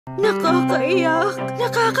Nakakaiyak,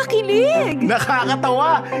 nakakakilig.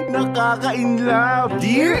 Nakakatawa, nakaka-inlove.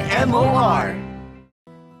 Dear MOR.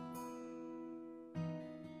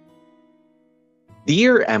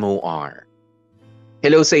 Dear MOR,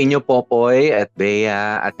 hello sa inyo Popoy at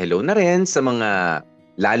Bea at hello na rin sa mga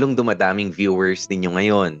lalong dumadaming viewers ninyo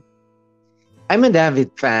ngayon. I'm a avid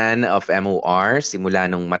fan of MOR simula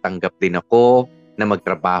nung matanggap din ako na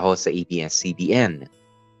magtrabaho sa ABS-CBN.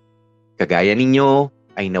 Kagaya ninyo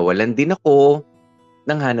ay nawalan din ako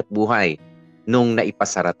ng hanap buhay nung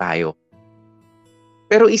naipasara tayo.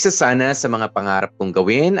 Pero isa sana sa mga pangarap kong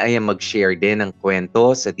gawin ay ang mag-share din ng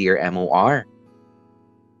kwento sa Dear MOR.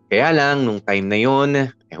 Kaya lang, nung time na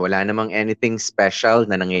yun, wala namang anything special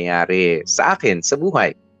na nangyayari sa akin sa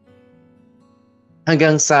buhay.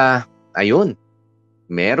 Hanggang sa, ayun,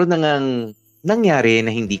 meron na ngang nangyari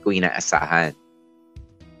na hindi ko inaasahan.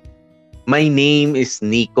 My name is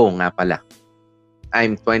Nico nga pala.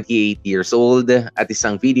 I'm 28 years old at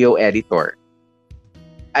isang video editor.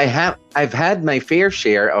 I've had my fair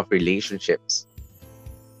share of relationships.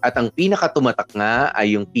 At ang pinakatumatak nga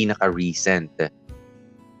ay yung pinaka-recent.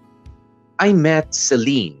 I met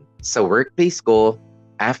Celine sa workplace ko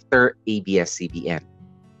after ABS-CBN.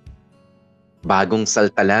 Bagong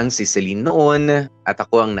salta lang si Celine noon at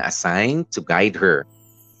ako ang na-assign to guide her.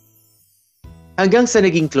 Hanggang sa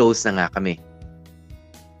naging close na nga kami.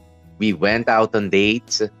 We went out on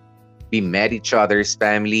dates, we met each other's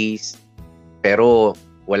families, pero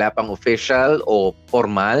wala pang official o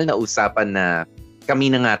formal na usapan na kami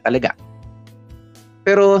na nga talaga.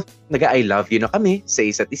 Pero nag-I love you na kami sa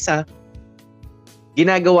isa't isa.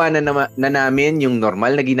 Ginagawa na namin yung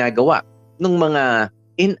normal na ginagawa ng mga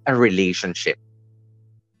in a relationship.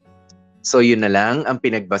 So yun na lang ang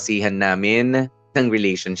pinagbasihan namin ng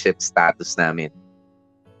relationship status namin.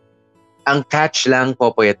 Ang catch lang,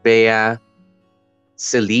 Popoy at Bea,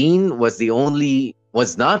 Celine was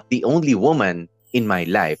not the only woman in my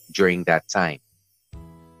life during that time.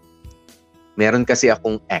 Meron kasi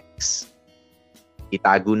akong ex.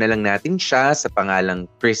 Itago na lang natin siya sa pangalang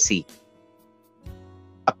Chrissy.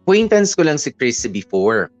 Acquaintance ko lang si Chrissy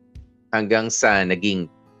before hanggang sa naging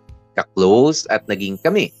ka-close at naging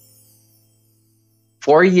kami.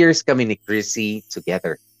 4 years kami ni Chrissy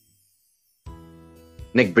together.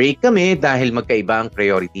 Nag-break kami dahil magkaiba ang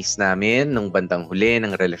priorities namin nung bandang huli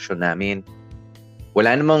ng relasyon namin.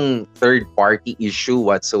 Wala namang third-party issue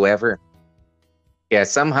whatsoever. Kaya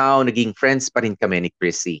somehow naging friends pa rin kami ni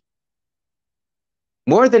Chrissy.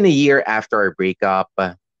 More than a year after our breakup,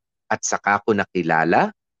 at saka ko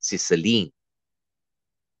nakilala si Celine.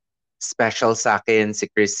 Special sa akin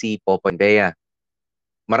si Chrissy, Popoy, Bea.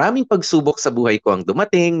 Maraming pagsubok sa buhay ko ang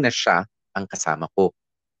dumating na siya ang kasama ko.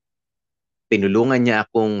 Tinulungan niya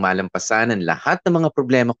akong malampasan ang lahat ng mga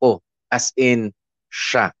problema ko, as in,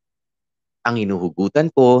 siya ang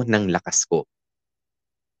inuhugutan ko ng lakas ko.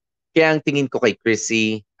 Kaya ang tingin ko kay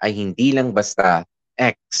Chrissy ay hindi lang basta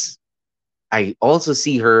ex. I also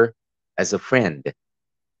see her as a friend.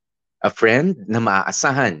 A friend na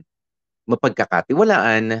maaasahan,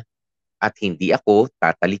 mapagkakatiwalaan, at hindi ako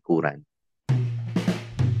tatalikuran.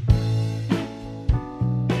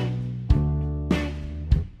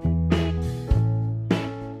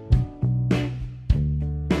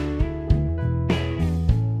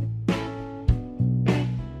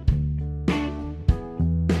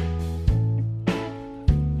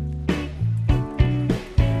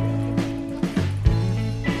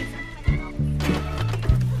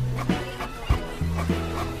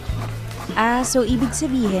 So ibig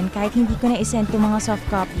sabihin, kahit hindi ko na isend yung mga soft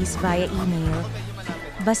copies via email,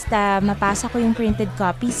 basta mapasa ko yung printed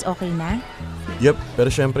copies, okay na? Yep, pero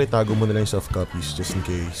syempre tago mo na lang yung soft copies just in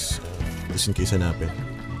case hanapin.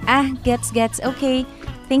 Gets. Okay.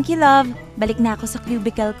 Thank you, love. Balik na ako sa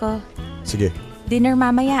cubicle ko. Sige. Dinner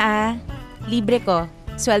mamaya Libre ko.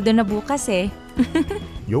 Sweldo na bukas eh.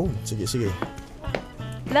 Yo, sige.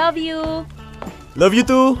 Love you! Love you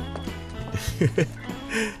too!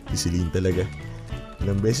 Si Celine talaga.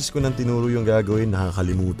 Ilang beses ko nang tinuro yung gagawin,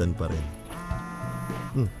 nakakalimutan pa rin.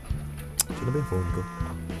 Sino ba yung phone ko?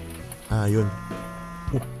 Yun.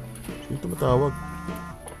 Sino tumatawag?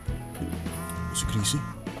 Si Chrissy?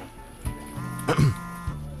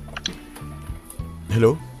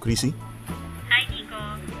 Hello, Chrissy? Hi, Nico.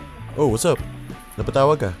 Oh, what's up?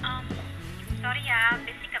 Napatawag ka? Sorry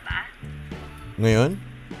busy ka ba? Ngayon?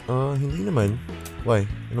 Hindi naman. Why?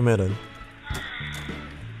 Ano meron?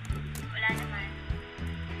 Wala naman.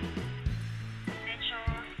 Medyo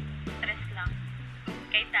stress lang.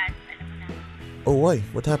 Kay Dad, alam mo na. Oh, why?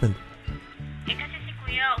 What happened? Kasi si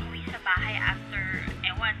Kuya umuwi sa bahay after,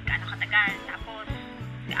 ewan, gaano katagal. Tapos,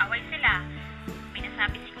 kaaway sila. May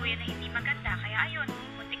nasabi si kuya na hindi maganda, kaya ayun,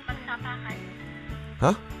 muntik magsapakan.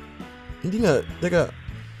 Ha? Hindi nga. Teka,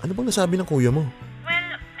 ano bang nasabi ng kuya mo? Well,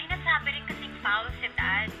 may nasabi rin kasing foul si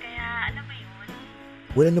Dad, kaya alam mo yun.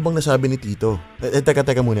 Well, ano bang nasabi ni Tito?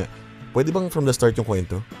 Teka muna. Pwede bang from the start yung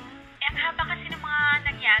kwento? Ang haba kasi ng mga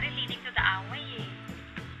nangyari leading to the away eh.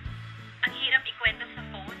 Ang hirap ikwento sa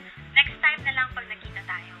phone. Next time na lang pag nakita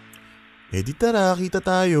tayo. Eh di tara, kita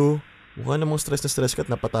tayo. Mukha namang stress na stress ka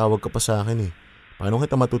at napatawag ka pa sa akin eh. Paano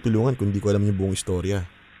kita matutulungan kung di ko alam yung buong istorya?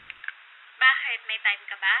 Bakit? May time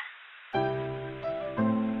ka ba?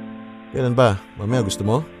 Kailan ba? Mamaya gusto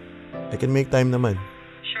mo? I can make time naman.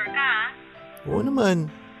 Sure ka ah? Oo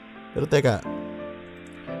naman. Pero teka,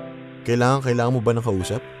 kailangan mo ba ng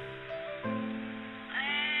kausap?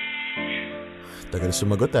 Tagal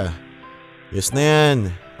sumagot ah. Yes na yan.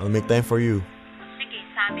 I'll make time for you. Sige,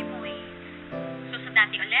 sabi mo eh. Susunod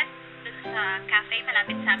natin ulit? Doon sa cafe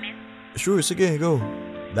malapit sa amin? Sure, sige, go.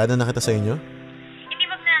 Dada na kita sa inyo? Hindi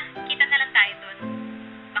wag na. Kita na lang tayo doon.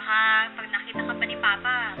 Baka pag nakita ka pa ni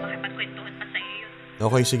Papa, makipagkwentuhan pa sa'yo yun.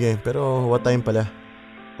 Okay, sige. Pero what time pala?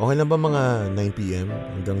 Okay lang ba mga 9 p.m.?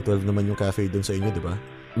 Hanggang 12 naman yung cafe doon sa inyo, di ba?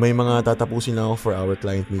 May mga tatapusin na ako for our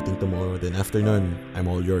client meeting tomorrow. Then after nun,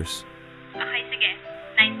 I'm all yours. Okay, sige.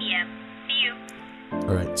 9 p.m. See you.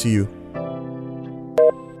 Alright, see you.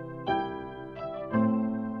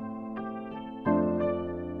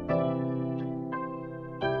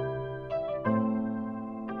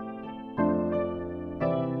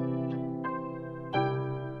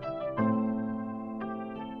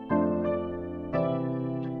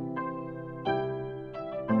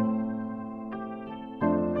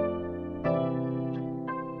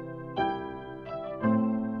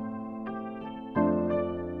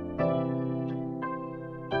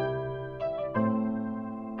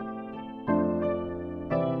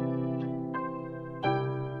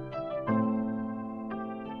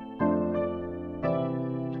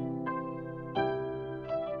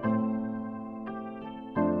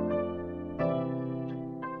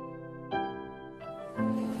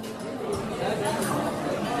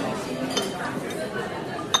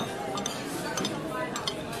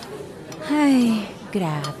 Ay,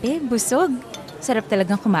 grabe, busog. Sarap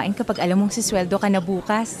talagang kumain kapag alam mong sisweldo ka na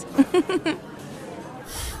bukas.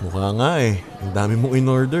 Mukha nga eh. Ang dami mong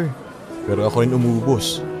in-order. Pero ako rin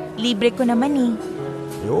umubos. Libre ko naman eh.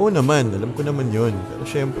 Oo naman, alam ko naman yon. Pero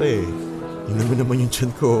syempre, tingnan mo naman yung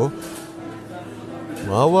tiyan ko.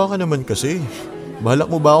 Maawa ka naman kasi. Balak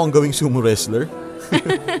mo ba akong gawing sumo wrestler?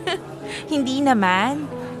 Hindi naman.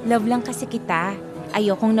 Love lang kasi kita.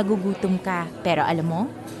 Ayokong nagugutom ka. Pero alam mo,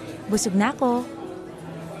 busog na ako.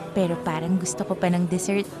 Pero parang gusto ko pa ng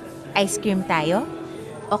dessert. Ice cream tayo?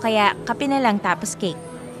 O kaya kape na lang tapos cake?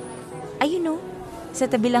 Ayun o, sa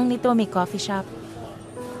tabi lang nito may coffee shop.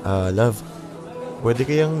 Love, pwede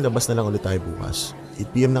kayang labas na lang ulit tayo bukas. 8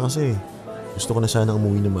 p.m. na kasi. Gusto ko na sana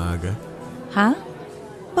umuwi na maaga. Ha?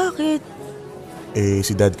 Bakit? Eh,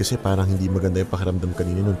 si Dad kasi parang hindi maganda yung pakiramdam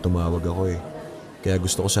kanina nung tumawag ako eh. Kaya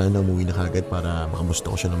gusto ko sana umuwi na kagad para makamusta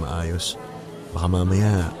ko siya na maayos. Baka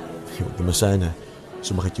mamaya, huwag naman sana,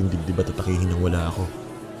 sumakit yung dibdib at tatakihin nang wala ako.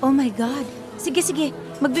 Oh my God. Sige,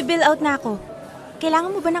 magbibill out na ako.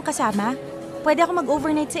 Kailangan mo ba ng kasama? Pwede ako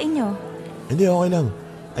mag-overnight sa inyo. Hindi, okay lang.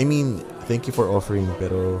 I mean, thank you for offering,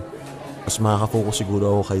 pero mas makaka-focus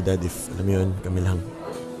siguro ako kay Dad if, alam mo yun, kami lang.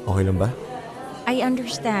 Okay lang ba? I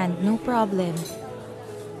understand. No problem.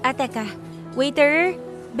 Teka. Waiter,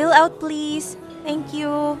 bill out please. Thank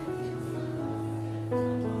you.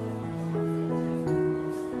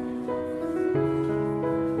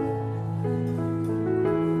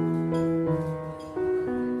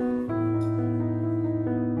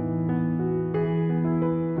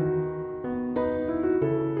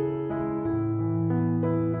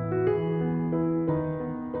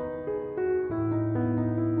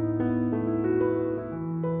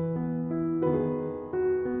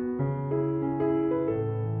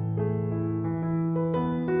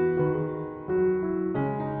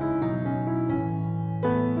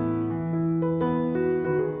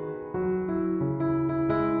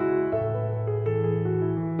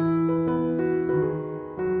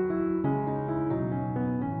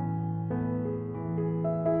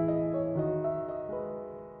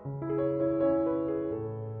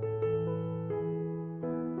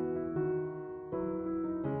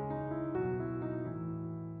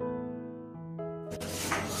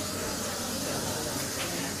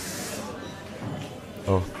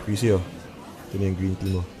 Oh, Chrissy oh. Ito na yung green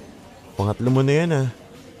tea mo. Pangatlo mo na yan ah.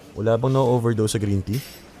 Wala bang na-overdose sa green tea?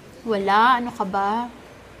 Wala, ano ka ba?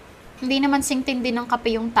 Hindi naman singtindi ng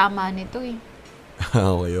kape yung tama nito eh.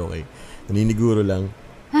 Okay. Naniniguro lang.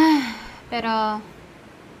 Pero,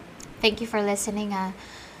 Thank you for listening, ha.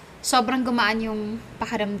 Sobrang gumaan yung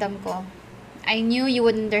pakiramdam ko. I knew you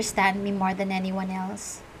would understand me more than anyone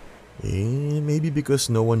else. Maybe because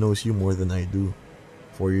no one knows you more than I do.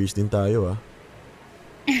 4 years din tayo, ah.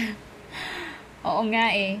 Oo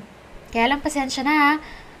nga eh. Kaya lang pasensya na, ha.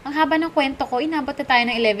 Ang haba ng kwento ko, inabot na tayo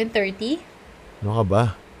ng 11:30. Ano ka ba?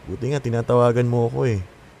 Buti nga tinatawagan mo ako eh.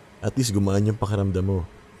 At least gumaan yung pakiramdam mo.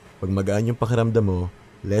 Pag magaan yung pakiramdam mo,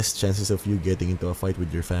 less chances of you getting into a fight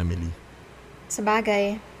with your family.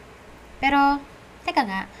 Sabagay. Pero, teka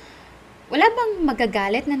nga, wala bang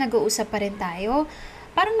magagalit na nag-uusap pa rin tayo?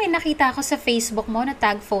 Parang may nakita ako sa Facebook mo na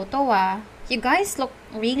tag photo, ah. You guys look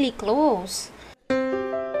really close.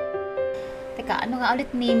 Teka, ano nga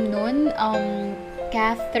ulit name nun?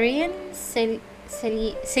 Catherine?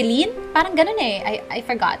 Celine? Parang ganun eh. I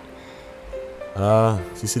forgot.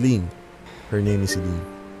 Si Celine. Her name is Celine.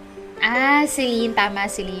 Celine. Tama,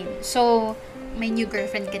 Celine. So, may new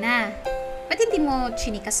girlfriend ka na. Ba't hindi mo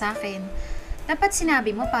chinika sa akin? Dapat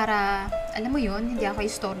sinabi mo para, alam mo yun, hindi ako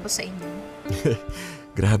istorbo sa inyo.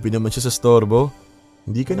 Grabe naman siya sa storbo.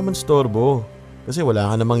 Hindi ka naman storbo. Kasi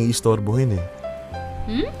wala ka namang i-istorbohin eh.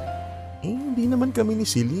 Hindi naman kami ni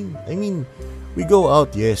Celine. I mean, we go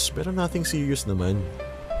out, yes, pero nothing serious naman.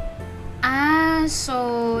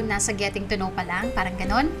 So, nasa getting to know pa lang? Parang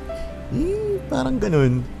ganon? Parang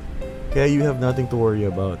ganun. Kaya you have nothing to worry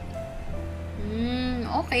about.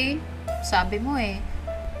 Okay. Sabi mo eh.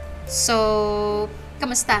 So,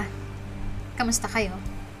 kamusta? Kamusta kayo?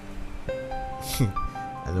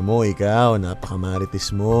 Alam mo, ikaw,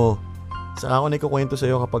 napakamarites mo. Saka ako na ikukwento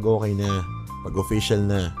sa'yo kapag okay na. Pag official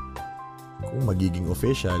na. Kung magiging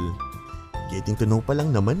official, getting to know pa lang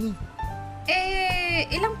naman eh.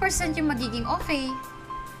 Ilang percent yung magiging okay?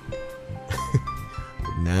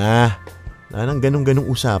 Wala nang ganong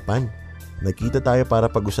usapan. Nagkita tayo para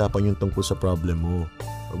pag-usapan yung tungkol sa problem mo.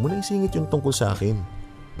 Huwag mo na isingit yung tungkol sa akin.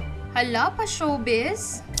 Hala pa,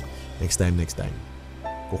 showbiz? Next time.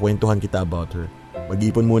 Kukwentuhan kita about her.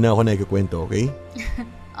 Mag-ipon muna ako na ikukwento, okay?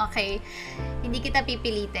 Okay. Hindi kita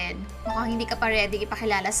pipilitin. Mukhang hindi ka pa ready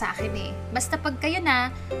ipakilala sa akin eh. Basta pag kayo na,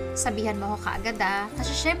 sabihan mo ako kaagad ah.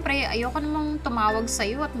 Kasi syempre, ayoko namang tumawag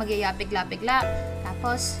sa'yo at magyayabigla-bigla.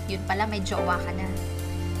 Tapos, yun pala may jowa ka na.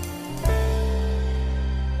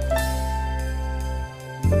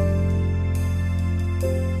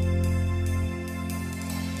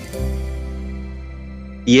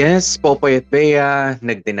 Yes, Popoy at Bea,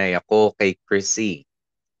 nag-deny ako kay Chrissy.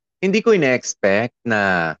 Hindi ko ina-expect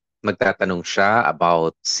na magtatanong siya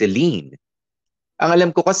about Celine. Ang alam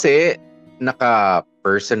ko kasi,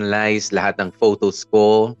 naka-personalize lahat ng photos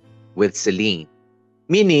ko with Celine.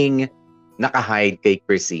 Meaning, naka-hide kay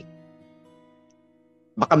Chrissy.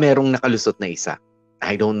 Baka merong nakalusot na isa.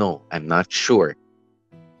 I don't know. I'm not sure.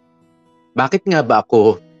 Bakit nga ba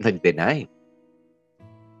ako nag-deny?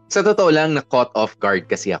 Sa totoo lang, na-caught off guard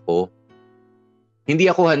kasi ako.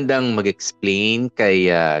 Hindi ako handang mag-explain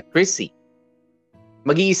kay Chrissy.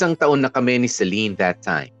 Mag-iisang taon na kami ni Celine that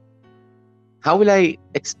time. How will I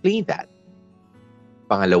explain that?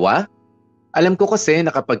 Pangalawa, alam ko kasi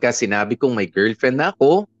na kapag sinabi kong may girlfriend na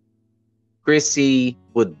ako, Chrissy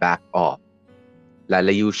would back off.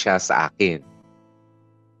 Lalayo siya sa akin.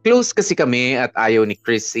 Close kasi kami at ayaw ni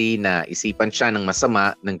Chrissy na isipan siya ng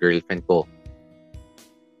masama ng girlfriend ko.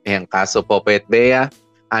 Ang kaso, Popoy at Bea,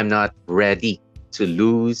 I'm not ready to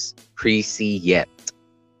lose Chrissy yet.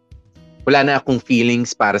 Wala na akong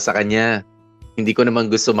feelings para sa kanya. Hindi ko naman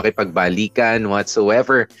gusto makipagbalikan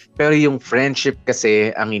whatsoever. Pero yung friendship kasi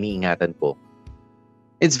ang iniingatan ko.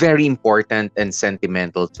 It's very important and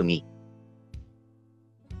sentimental to me.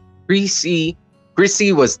 Chrissy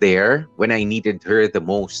was there when I needed her the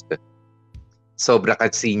most. Sobra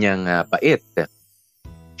kasi niyang bait.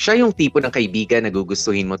 Siya yung tipo ng kaibigan na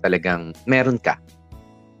gugustuhin mo talagang meron ka.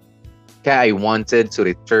 Kaya I wanted to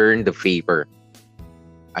return the favor.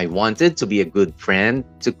 I wanted to be a good friend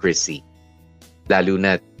to Chrissy. Lalo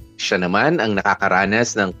na siya naman ang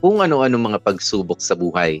nakakaranas ng kung ano-ano mga pagsubok sa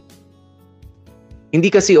buhay. Hindi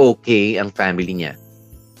kasi okay ang family niya.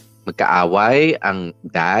 Magkaaway ang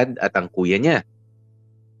dad at ang kuya niya.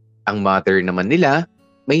 Ang mother naman nila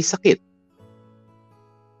may sakit.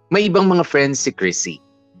 May ibang mga friends si Chrissy.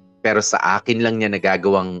 Pero sa akin lang niya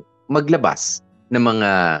nagagawang maglabas ng mga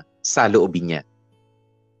saloobin niya.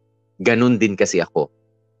 Ganun din kasi ako.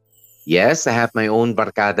 Yes, I have my own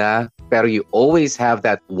barkada, pero you always have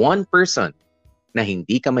that one person na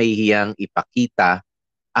hindi ka mahihiyang ipakita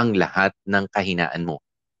ang lahat ng kahinaan mo.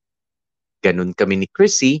 Ganun kami ni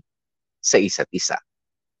Chrissy sa isa't isa.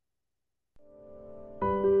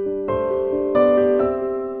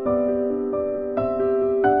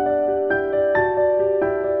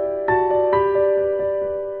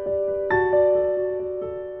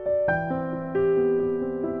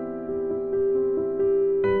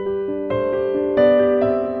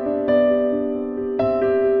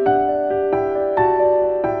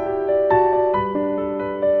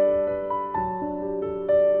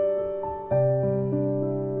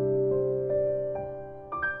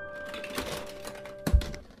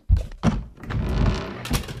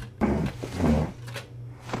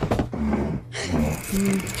 Oh,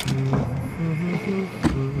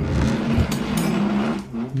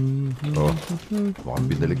 mukhang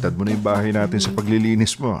binaligtad mo na yung bahay natin sa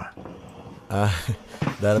paglilinis mo. Ah,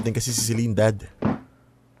 darating kasi si Celine, Dad.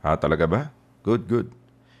 Talaga ba? Good, good.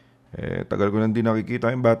 Tagal ko nang di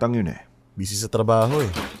nakikita yung batang yun eh. Busy sa trabaho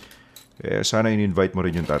eh. Sana in-invite mo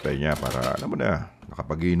rin yung tatay niya para, alam mo na,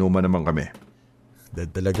 nakapag-iinuman naman kami.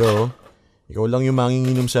 Dad talaga oh. Ikaw lang yung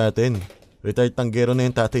manginginom sa atin. Retired tanggero na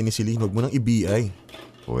yung tatay ni Celine. Huwag mo nang i-BI.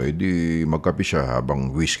 Pwede magkape siya habang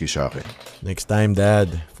whiskey sa akin. Next time, Dad.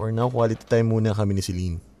 For now, quality time muna kami ni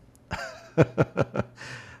Celine.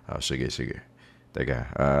 Sige, sige.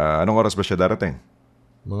 Teka, anong oras ba siya darating?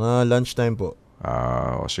 Mga lunchtime po.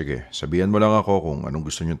 Sige. Sabihan mo lang ako kung anong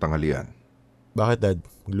gusto niyong tanghalian. Bakit, Dad?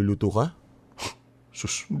 Magluluto ka?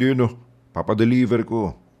 Sus, hindi no. Papadeliver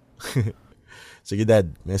ko. Sige, Dad.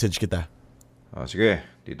 Message kita. Sige,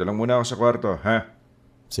 dito lang muna ako sa kwarto, ha?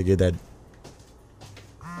 Sige, Dad.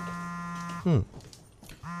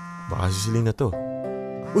 Baka si Celine na to.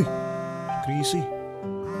 Uy! Chrissy.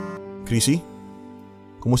 Chrissy?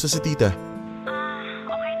 Kumusta si tita?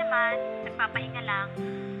 Okay naman. Nagpapahinga lang.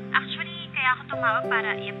 Actually, kaya ako tumawag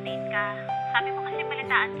para i-update ka. Sabi mo kasi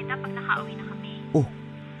balitaan kita pag nakauwi na kami. Oh,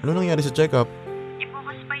 ano nangyari sa check-up?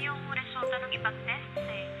 Ibukas pa yung resulta ng ibang tests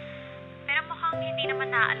eh. Pero mukhang hindi naman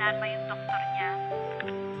naaalarma yung doktor niya.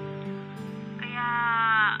 Kaya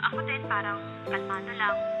ako din parang kalmado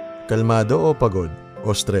lang. Kalmado o pagod?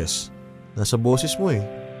 O stress? Nasa boses mo eh.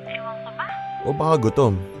 Ewan ko ba? O baka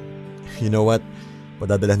gutom. You know what?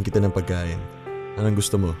 Padadalhan kita ng pagkain. Anong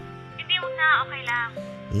gusto mo? Hindi, wag na. Okay lang.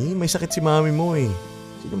 May sakit si mami mo eh.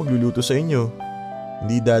 Sino magluluto sa inyo?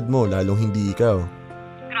 Hindi dad mo, lalong hindi ikaw.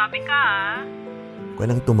 Grabe ka ah. Huwag ka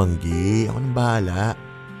nang tumanggi. Ako nang bahala.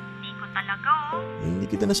 Hindi ko talaga oh. Hindi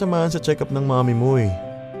kita nasamahan sa check-up ng mami mo eh.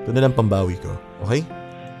 Ito na lang pambawi ko, okay?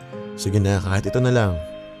 Sige na, kahit ito na lang.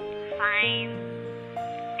 Fine.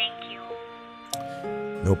 Thank you.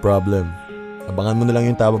 No problem. Abangan mo na lang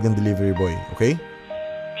yung tawag ng delivery boy, okay?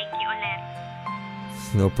 Thank you ulit.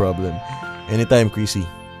 No problem. Anytime, Chrissy.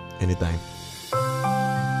 Anytime.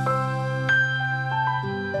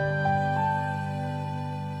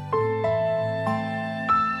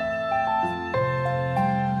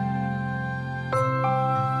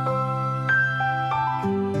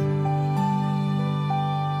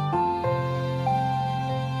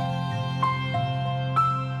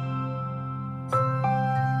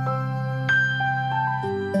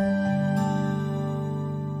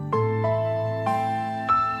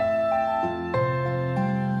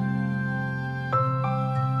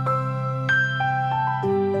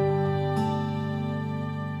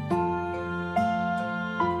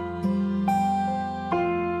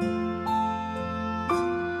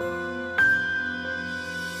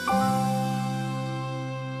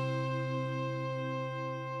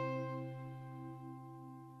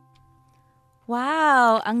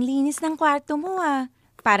 Wow, ang linis ng kwarto mo ah.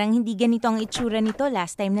 Parang hindi ganito ang itsura nito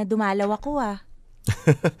last time na dumalaw ako ah.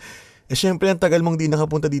 Syempre ang tagal mong di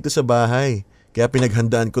nakapunta dito sa bahay. Kaya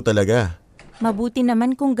pinaghandaan ko talaga. Mabuti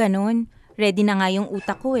naman kung ganun. Ready na nga yung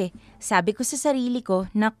utak ko eh. Sabi ko sa sarili ko,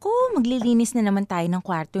 naku, maglilinis na naman tayo ng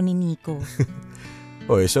kwarto ni Nico.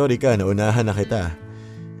 Oy, sorry ka, naunahan na kita.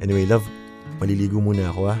 Anyway, love, maliligo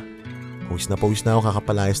muna ako ah. Pawis na ako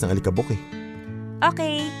kakapalayas ng alikabok eh.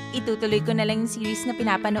 Okay, itutuloy ko na lang yung series na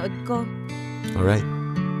pinapanood ko. Alright.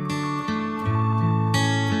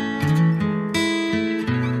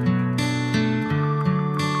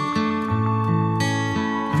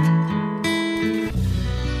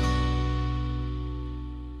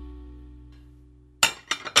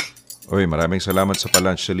 Uy, maraming salamat sa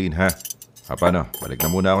pa-lunch, Celine, ha? Paano? Balik na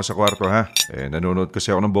muna ako sa kwarto, ha? Nanonood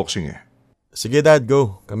kasi ako ng boxing, eh. Sige dad,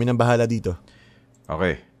 go. Kami nang bahala dito.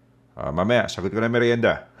 Okay. Mamaya, sagot ko na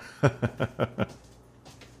merienda.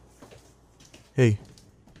 Hey,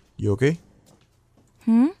 you okay?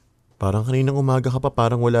 Parang kaninang umaga ka pa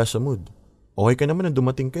parang wala sa mood. Okay ka naman nang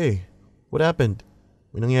dumating ka eh. What happened?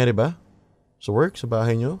 May nangyari ba? Sa work? Sa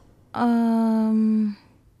bahay nyo?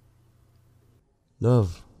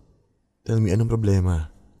 Love, tell me anong problema?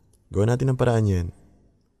 Gawin natin ang paraan yan.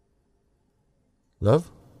 Love?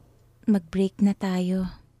 Mag-break na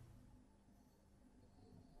tayo.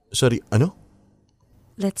 Sorry, ano?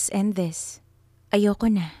 Let's end this.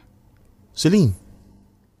 Ayoko na. Celine?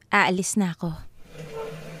 Aalis na ako.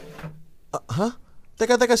 Ha?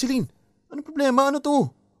 Teka, Celine. Anong problema? Ano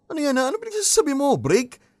to? Ano yan ha? Ano pinagsasabi mo?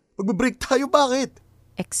 Break? Magbe-break tayo, bakit?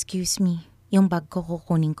 Excuse me. Yung bag ko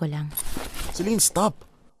kukunin ko lang. Celine, stop.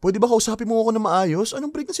 Pwede ba kausapin mo ako na maayos?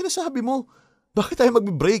 Anong break na sinasabi mo? Bakit tayo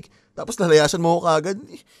magbe-break? Tapos lalayasan mo ako kaagad?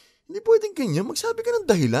 Hindi pwedeng ganyan. Magsabi ka ng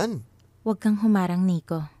dahilan. Huwag kang humarang,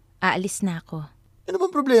 Nico. Aalis na ako. Ano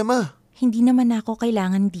bang problema? Hindi naman ako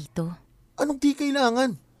kailangan dito. Anong di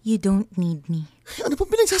kailangan? You don't need me. Ano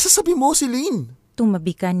bang pinagsasasabi mo, Celine?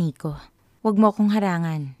 Tumabi ka, Nico. Huwag mo akong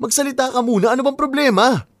harangan. Magsalita ka muna. Ano bang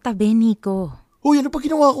problema? Tabi, Nico. Hoy, ano pa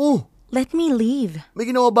ginawa ko? Let me leave. May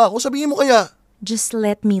ginawa ba ako? Sabihin mo kaya. Just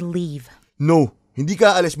let me leave. No, hindi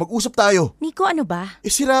ka aalis. Mag-usap tayo. Nico, ano ba?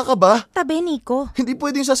 Sira ka ba? Tabi, Nico. Hindi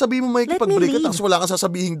pwedeng sasabihin mo may Let me kipag-break leave. at tapos wala kang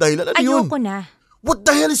sasabihin dahilan. Ano yun? Ayoko na. What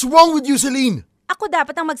the hell is wrong with you, Celine? Ako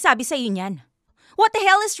dapat ang magsabi sa'yo niyan. What the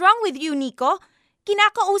hell is wrong with you, Nico?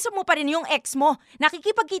 Kinakausap mo pa rin yung ex mo.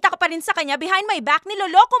 Nakikipagkita ka pa rin sa kanya behind my back,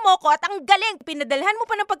 niloloko mo ko at ang galing. Pinadalhan mo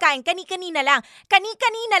pa ng pagkain kani-kanina lang.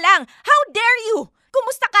 Kani-kanina lang. How dare you?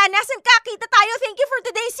 Kumusta ka? Nasaan ka? Kita tayo. Thank you for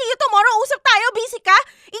today. See you tomorrow. Usap tayo. Busy ka?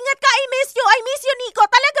 Ingat ka. I miss you. I miss you, Nico.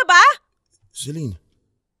 Talaga ba? Celine.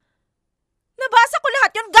 Nabasa ko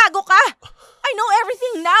lahat yun. Gago ka. I know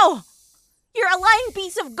everything now. You're a lying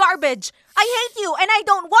piece of garbage. I hate you and I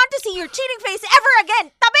don't want to see your cheating face ever again.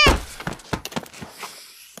 Tabi!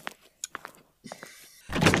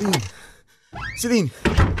 Celine!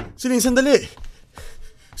 Celine, sandali!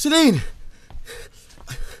 Celine!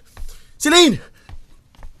 Celine!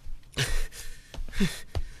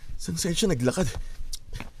 Saan siya naglakad?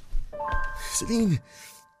 Celine!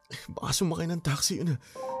 Baka sumakay ng taxi yun.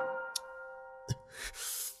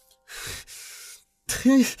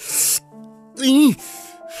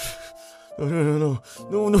 No.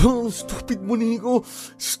 Stupid mo, Nico.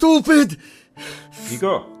 Stupid!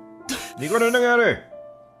 Nico, ano nangyari?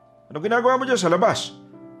 Anong ginagawa mo dyan sa labas?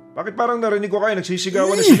 Bakit parang narinig ko kayo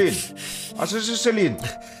nagsisigawan ni Celine? Asa si Celine?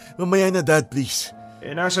 Mamaya na, Dad, please.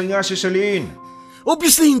 Nasaan nga si Celine?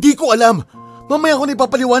 Obviously, hindi ko alam. Mamaya ko na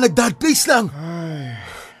ipapaliwanag, Dad, please lang. Ay.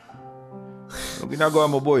 Anong ginagawa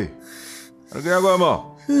mo, boy? Anong ginagawa mo?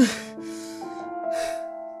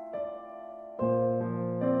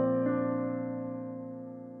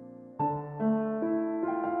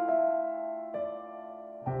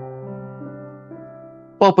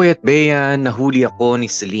 Popoy at Bea, nahuli ako ni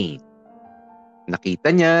Celine.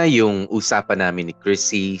 Nakita niya yung usapan namin ni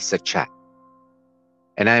Chrissy sa chat.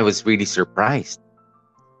 And I was really surprised.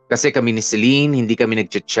 Kasi kami ni Celine, hindi kami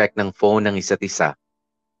nag-check ng phone ng isa't isa.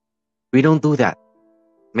 We don't do that.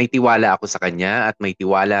 May tiwala ako sa kanya at may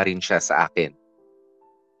tiwala rin siya sa akin.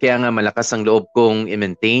 Kaya nga malakas ang loob kong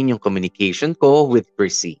i-maintain yung communication ko with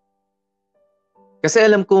Chrissy. Kasi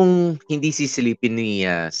alam kong hindi sisilipin ni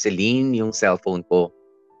Celine yung cellphone ko.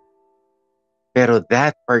 Pero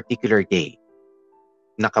that particular day,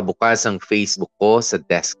 nakabukas ang Facebook ko sa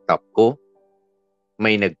desktop ko.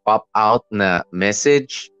 May nag-pop out na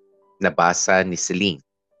message na basa ni Celine.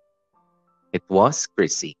 It was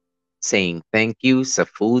Chrissy saying thank you sa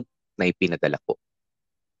food na ipinadala ko.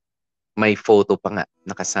 May photo pa nga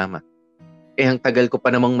nakasama. Ang tagal ko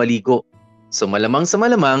pa namang maligo. So malamang sa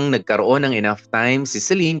malamang nagkaroon ng enough time si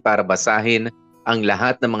Celine para basahin ang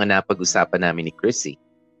lahat ng mga napag-usapan namin ni Chrissy.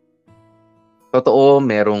 Totoo,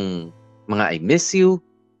 merong mga I miss you,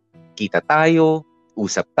 kita tayo,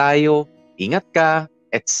 usap tayo, ingat ka,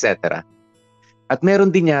 etc. At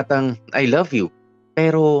meron din yatang I love you,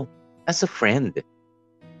 pero as a friend.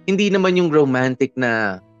 Hindi naman yung romantic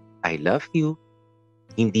na I love you.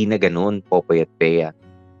 Hindi na ganun, Popoy at Bea.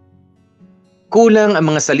 Kulang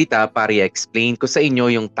ang mga salita para i-explain ko sa inyo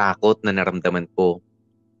yung takot na naramdaman ko.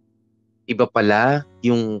 Iba pala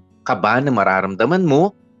yung kaba na mararamdaman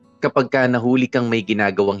mo kapag ka nahuli kang may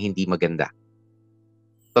ginagawang hindi maganda.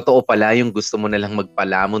 Totoo pala yung gusto mo na lang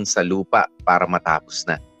magpalamon sa lupa para matapos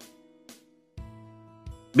na.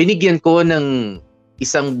 Binigyan ko ng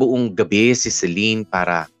isang buong gabi si Celine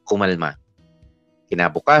para kumalma.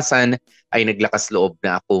 Kinabukasan ay naglakas loob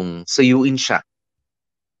na akong suyuin siya.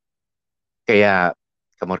 Kaya,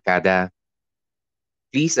 kamorkada,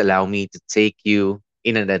 please allow me to take you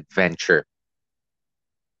in an adventure.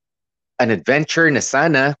 An adventure na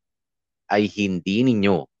sana ay hindi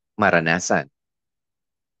ninyo maranasan.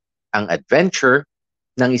 Ang adventure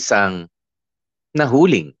ng isang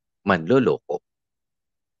nahuling manloloko.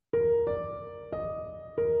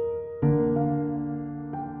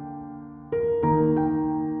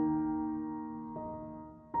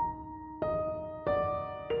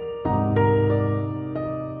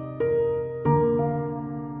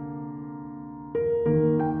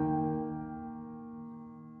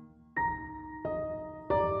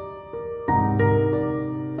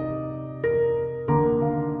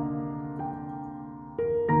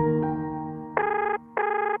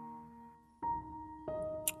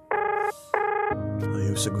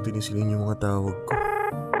 Ayaw sagutin ni Celine yung mga tawag ko.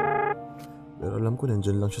 Pero alam ko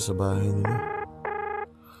nandyan lang siya sa bahay nila.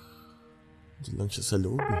 Nandyan lang siya sa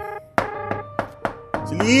loob eh.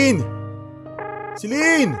 Celine!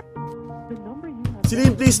 Celine!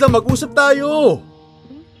 Celine, please lang, mag-usap tayo!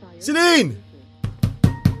 Celine!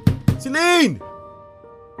 Celine!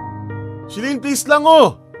 Celine, please lang,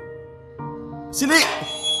 oh! Celine!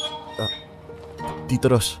 Tito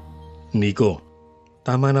Ross. Nico,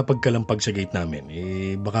 tama na pagkalampag sa gate namin.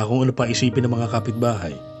 Baka kung ano pa isipin ng mga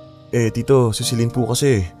kapitbahay. Tito, si Celine po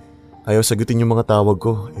kasi. Ayaw sagutin yung mga tawag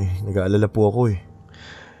ko. Nag-aalala po ako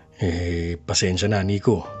Pasensya na,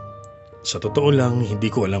 Nico. Sa totoo lang, hindi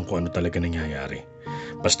ko alam kung ano talaga nangyayari.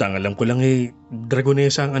 Basta ang alam ko lang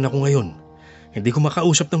Dragonesa ang anak ko ngayon. Hindi ko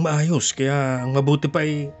makausap ng maayos, kaya ang mabuti pa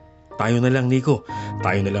tayo na lang, Nico.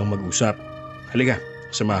 Tayo na lang mag-usap. Halika,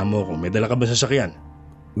 samahan mo ako. May dala ka ba sa sasakyan?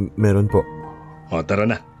 Meron po. O, tara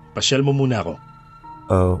na. Pasyal mo muna ako.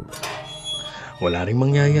 Wala ring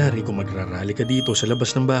mangyayari kung magrarally ka dito sa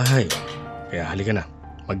labas ng bahay. Kaya halika na.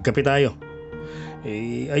 Magkape tayo.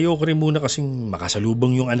 Ayoko rin muna kasing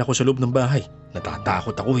makasalubong yung anak ko sa loob ng bahay.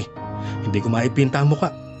 Natatakot ako Hindi ko maipinta ang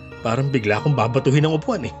muka. Parang bigla akong babatuhin ng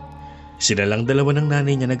upuan Sila lang dalawa ng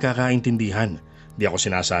nanay niya nagkakaintindihan. Di ako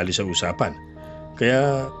sinasali sa usapan.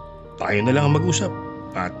 Kaya tayo na lang ang mag-usap.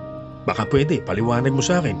 At baka pwede, paliwanag mo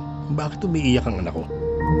sa akin kung bakit umiiyak ang anak ko.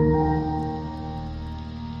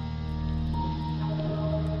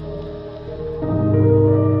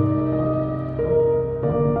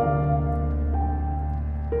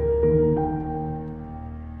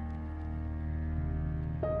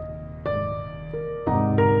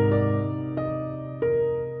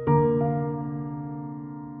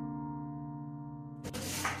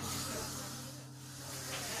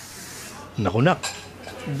 Naku nak,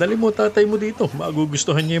 dali mo tatay mo dito.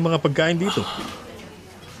 Magugustuhan niya yung mga pagkain dito.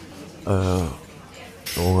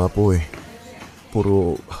 Oo nga po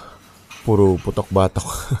Puro putok-batok.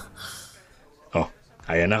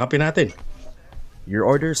 Kaya nakapin natin. Your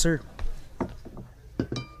order, sir.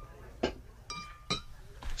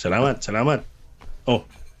 Salamat.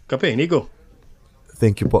 Kape, Nico.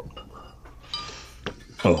 Thank you po.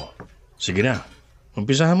 Sige na.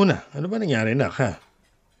 Umpisahan mo na. Ano ba nangyari nak, ha?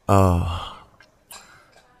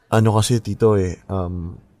 Ano kasi tito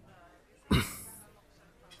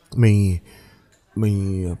may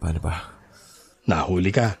paano ba?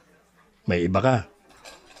 Nahuli ka. May iba ka.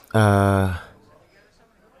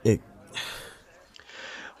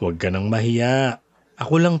 Huwag ka nang mahiya.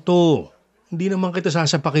 Ako lang to. Hindi naman kita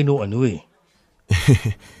sasapakin o ano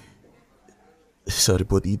Sorry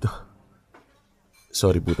po tito.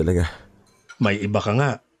 Sorry po talaga. May iba ka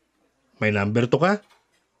nga. May number 2 ka?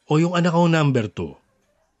 O yung anak ko number 2?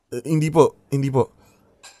 Hindi po.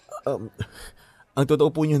 Ang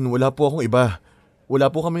totoo po niyan, wala po akong iba.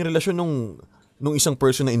 Wala po kaming relasyon nung isang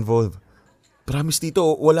person na involved. Promise tito,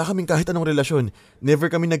 wala kaming kahit anong relasyon.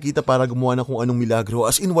 Never kami nagkita para gumawa ng kung anong milagro.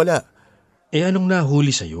 As in, wala. Anong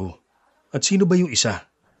nahuli sa'yo? At sino ba yung isa?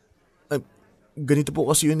 Ganito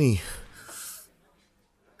po kasi yun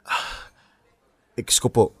Ex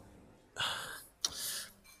ko po.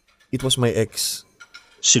 It was my ex.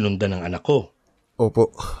 Sinundan ng anak ko?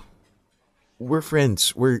 Opo. We're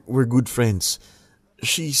friends. We're good friends.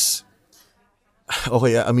 She's...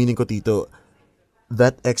 Okay, aminin ko tito.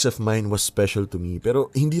 That ex of mine was special to me.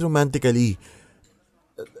 Pero hindi romantically.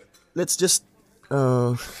 Let's just...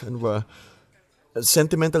 ano ba?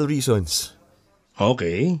 Sentimental reasons.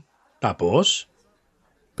 Okay. Tapos?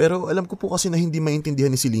 Pero alam ko po kasi na hindi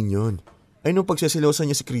maintindihan ni Celine yun. Ay nung pagsesilosan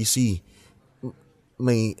niya si Chrissy.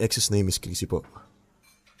 My ex's name is Chrissy po.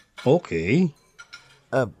 Okay.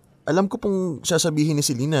 Alam ko pong sasabihin ni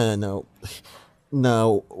Celine na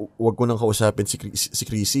wag ko nang kausapin si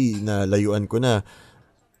Chrissy, na layuan ko na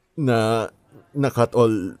cut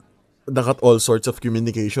all sorts of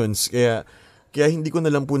communications. Kaya hindi ko na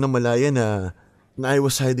lang po namalaya na I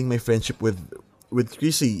was hiding my friendship with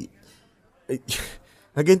Chrissy.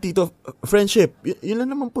 Again, tito, friendship. Yun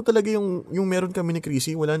lang naman po talaga yung meron kami ni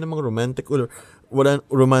Chrissy. Wala namang romantic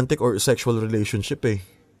or sexual relationship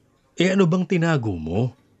Ano bang tinago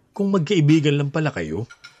mo? Kung magkaibigan lang pala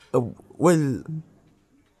kayo? Well,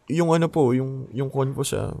 yung ano po, yung convo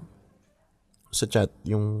sa chat,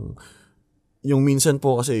 yung minsan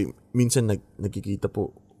po kasi, minsan nagkikita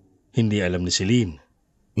po. Hindi alam ni Celine?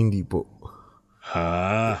 Hindi po.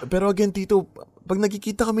 Pero again, tito, pag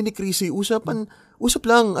nagkikita kami ni Chrissy, usap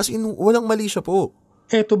lang, as in, walang mali siya po.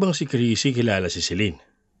 Eto bang si Chrissy kilala si Celine?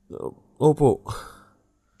 Opo.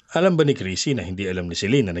 Alam ba ni Chrissy na hindi alam ni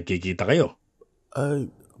Celine na nagkikita kayo?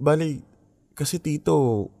 Bali, kasi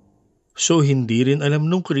tito... So hindi rin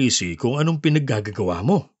alam nung Chrissy kung anong pinaggagawa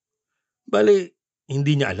mo? Bali,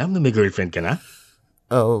 hindi niya alam na may girlfriend ka na?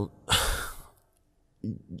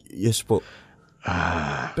 Yes po.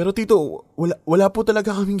 Pero tito, wala po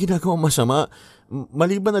talaga kaming ginagawang masama.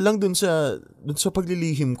 Maliban na lang dun sa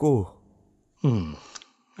paglilihim ko.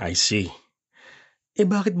 I see.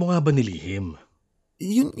 Bakit mo nga ba nilihim?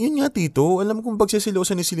 Yun nga tito, alam kong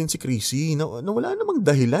pagsisilosa ni Celine si Chrissy na wala namang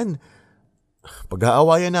dahilan.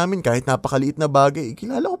 Pag-aawayan namin kahit napakaliit na bagay,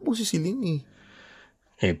 kilala ko po si Celine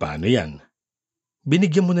Paano yan?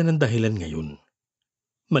 Binigyan mo na ng dahilan ngayon.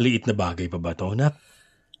 Maliit na bagay pa ba ito, anak?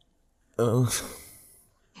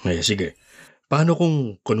 Sige. Paano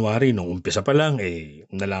kung kunwari nung umpisa pa lang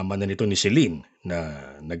nalaman na nito ni Celine na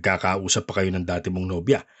nagkakausap pa kayo ng dati mong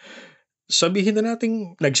nobya? Sabihin na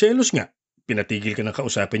nating nagselos nga. Pinatigil ka ng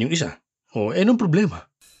kausapin yung isa. Anong problema?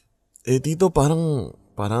 Tito, parang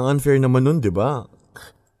unfair naman nun, di ba?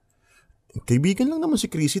 Kaibigan lang naman si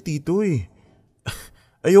Chrissy, tito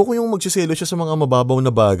Ayoko yung magsiselo siya sa mga mababaw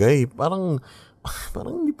na bagay. Parang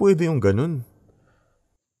hindi pwede yung ganun.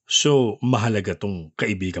 So, mahalaga tong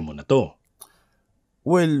kaibigan mo na to?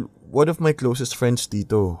 Well, one of my closest friends,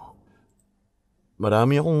 tito.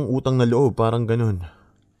 Marami akong utang na loob, parang ganun.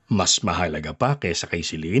 Mas mahalaga pa kaysa kay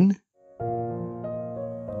Celine?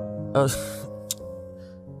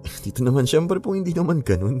 Tito naman, syempre po hindi naman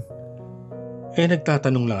ganun.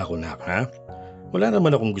 Nagtatanong lang ako, nak, ha? Wala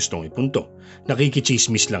naman akong gustong ipunto.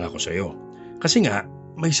 Nakikichismis lang ako sa'yo. Kasi nga,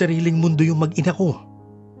 may sariling mundo yung mag-ina ko.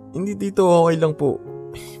 Hindi, tito, okay lang po.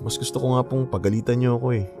 Mas gusto ko nga pong pagalitan niyo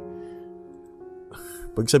ako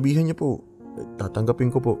Pagsabihan niyo po,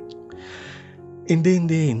 tatanggapin ko po. Hindi.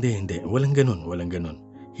 Walang ganun.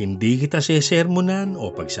 Hindi kita sesermonan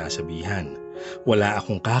o pagsasabihan. Wala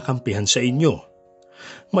akong kakampihan sa inyo.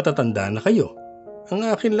 Matatanda na kayo. Ang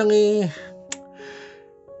akin lang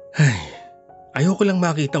ayoko lang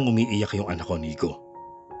makitang umiiyak yung anak ko, Nico.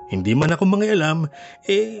 Hindi man ako mangialam,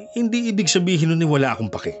 hindi ibig sabihin nun wala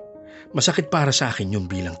akong pake. Masakit para sa akin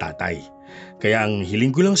yung bilang tatay. Kaya ang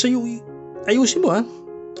hiling ko lang sa'yo, ayusin mo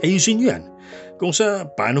Ayusin nyo yan. Kung sa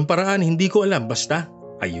paanong paraan, hindi ko alam. Basta,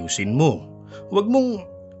 ayusin mo. Wag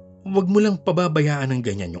mo lang pababayaan ng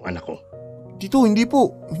ganyan yung anak ko. Tito, hindi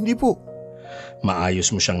po. Maayos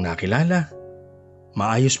mo siyang nakilala.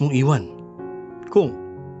 Maayos mong iwan. Kung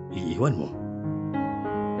iiwan mo.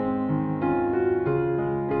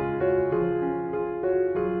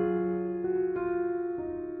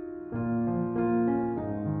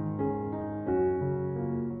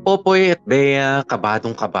 Popoy at Bea,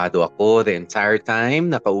 kabadong-kabado ako the entire time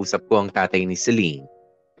nakausap ko ang tatay ni Celine.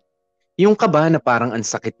 Yung kaba na parang ang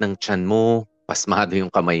sakit ng tiyan mo, pasmado yung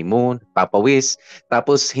kamay mo, papawis,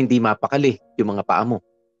 tapos hindi mapakali yung mga paa mo.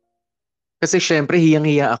 Kasi syempre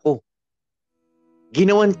hiyang-hiya ako.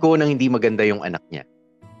 Ginawan ko nang hindi maganda yung anak niya.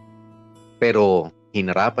 Pero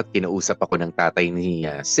hinarap at kinausap ako ng tatay ni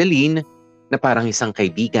Celine na parang isang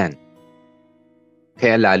kaibigan.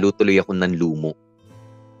 Kaya lalo tuloy ako nanlumo.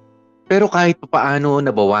 Pero kahit papaano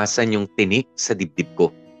nabawasan yung tinik sa dibdib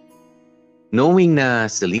ko. Knowing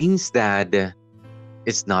na Celine's dad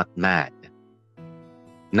is not mad.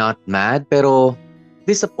 Not mad pero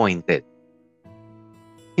disappointed.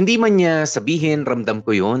 Hindi man niya sabihin ramdam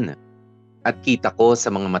ko yun at kita ko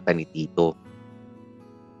sa mga mata ni Tito.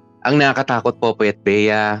 Ang nakakatakot Popoy at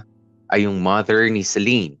Bea ay yung mother ni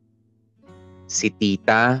Celine. Si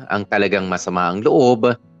Tita ang talagang masama ang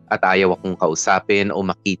loob at ayaw akong kausapin o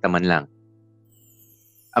makita man lang.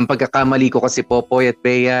 Ang pagkakamali ko kasi Popoy at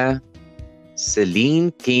Bea,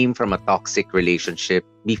 Celine came from a toxic relationship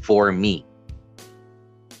before me.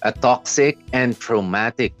 A toxic and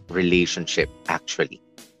traumatic relationship actually.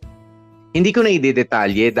 Hindi ko na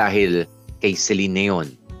idedetalye dahil kay Celine na yun.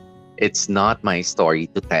 It's not my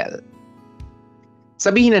story to tell.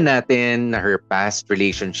 Sabihin na natin na her past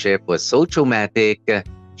relationship was so traumatic,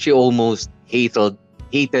 she almost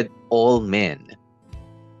hated all men.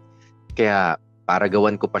 Kaya para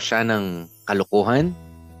gawan ko pa siya ng kalokohan,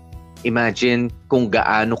 imagine kung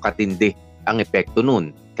gaano katindi ang epekto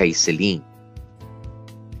nun kay Celine.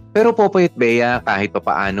 Pero Popoy at Bea, kahit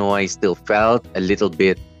papaano I still felt a little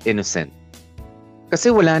bit innocent.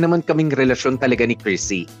 Kasi wala naman kaming relasyon talaga ni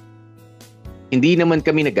Chrissy. Hindi naman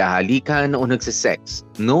kami naghahalikan o nagsisex.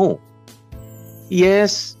 No.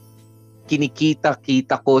 Yes,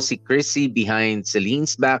 kinikita-kita ko si Chrissy behind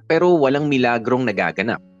Celine's back pero walang milagrong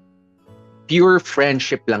nagaganap. Pure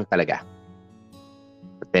friendship lang talaga.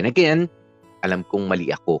 But then again, alam kong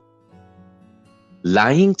mali ako.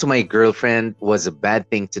 Lying to my girlfriend was a bad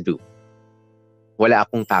thing to do. Wala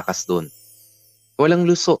akong takas dun. Walang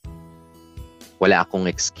lusot. Wala akong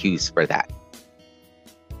excuse for that.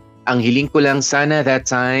 Ang hiling ko lang sana that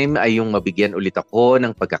time ay yung mabigyan ulit ako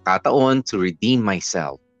ng pagkakataon to redeem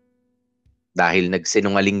myself. Dahil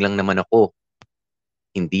nagsinungaling lang naman ako.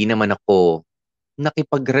 Hindi naman ako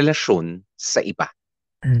nakipagrelasyon sa iba.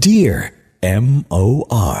 Dear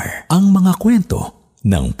M.O.R. Ang mga kwento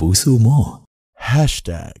ng puso mo.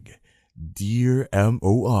 Dear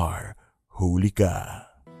M.O.R. Huli ka.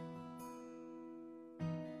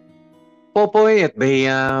 Popoy at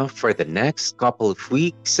Bea, for the next couple of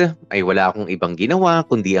weeks ay wala akong ibang ginawa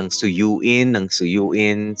kundi ang suyuin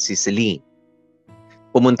si Celine.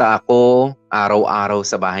 Pumunta ako araw-araw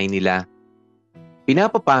sa bahay nila.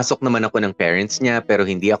 Pinapapasok naman ako ng parents niya pero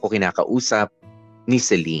hindi ako kinakausap ni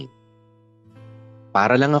Celine.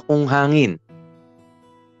 Para lang akong hangin.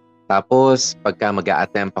 Tapos pagka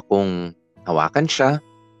mag-a-attempt akong hawakan siya,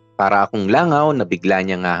 para akong langaw na bigla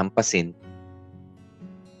niya nga hampasin.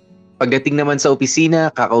 Pagdating naman sa opisina,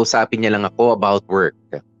 kakausapin niya lang ako about work.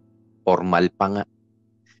 Formal pa nga.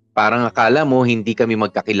 Parang akala mo hindi kami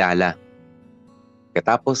magkakilala.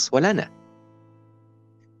 Katapos wala na.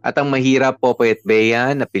 At ang mahirap, Popoy at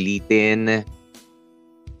Bea, napilitin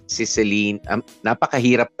si Celine,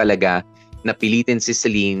 napakahirap talaga napilitin si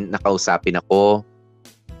Celine na kausapin ako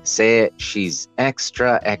kasi she's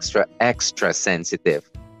extra sensitive.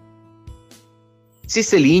 Si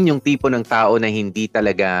Celine yung tipo ng tao na hindi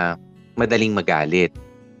talaga madaling magalit,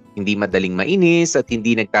 hindi madaling mainis at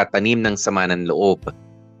hindi nagtatanim ng sama ng loob.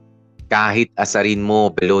 Kahit asarin mo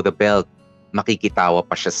below the belt, makikitawa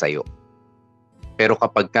pa siya sa'yo. Pero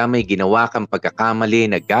kapag ka may ginawa kang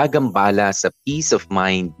pagkakamali na gagambala sa peace of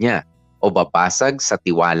mind niya o babasag sa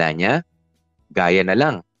tiwala niya, gaya na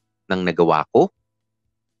lang ng nagawa ko,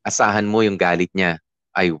 asahan mo yung galit niya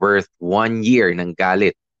ay worth 1 year ng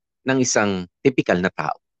galit ng isang tipikal na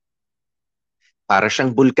tao. Para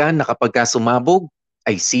siyang bulkan na kapag ka sumabog,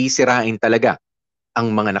 ay sisirain talaga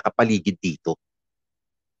ang mga nakapaligid dito.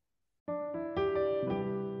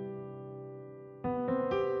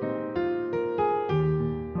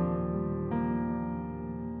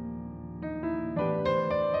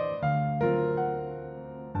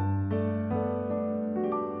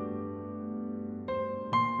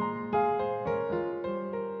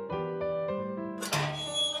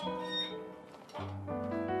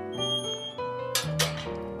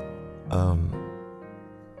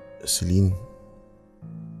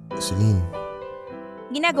 Celine.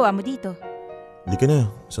 Ginagawa mo dito? Halika na,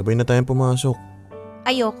 sabay na tayong pumasok.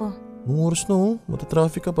 Ayoko. Anong oras na oh?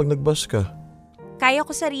 Matatraffic ka pag nagbus ka. Kaya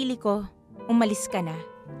ko sarili ko. Umalis ka na.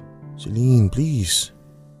 Celine, please.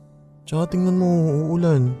 Tsaka tingnan mo,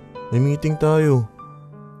 uulan. May meeting tayo.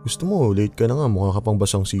 Gusto mo, late ka na nga, mukha ka pang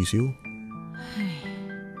basang sisiw.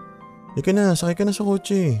 Halika na, sakay ka na sa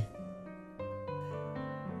kotse.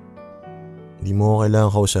 Hindi mo ako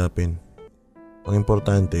kailangan kausapin. Ang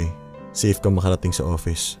importante, safe ka makarating sa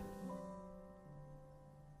office.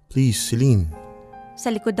 Please, Celine. Sa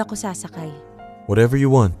likod ako sasakay. Whatever you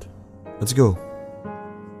want. Let's go.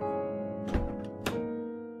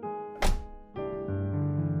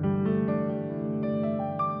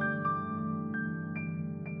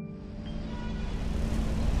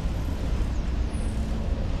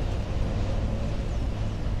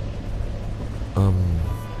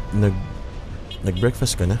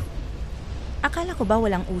 Nag-breakfast ka na? Akala ko ba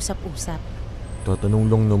walang usap-usap? Tatanong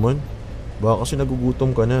lang naman. Baka kasi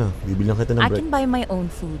nagugutom ka na. Bibilang kita ng I can buy my own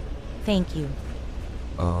food. Thank you.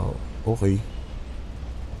 Okay.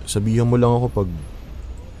 Sabihan mo lang ako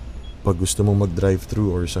pag gusto mong mag-drive-thru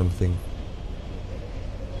or something.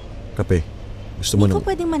 Kape. Gusto mo Hindi na... ko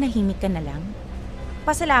pwedeng manahimik ka na lang.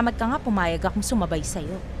 Pasalamat ka nga pumayag akong sumabay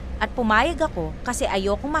sa'yo. At pumayag ako kasi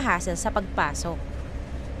ayokong mahasel sa pagpasok.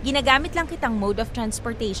 Ginagamit lang kitang mode of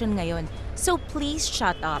transportation ngayon. So please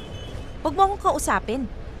shut up. Huwag mo akong kausapin.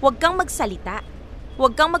 Huwag kang magsalita.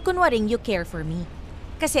 Huwag kang magkunwaring you care for me.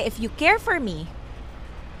 Kasi if you care for me,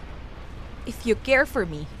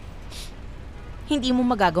 hindi mo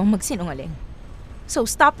magagawang magsinungaling. So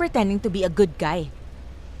stop pretending to be a good guy.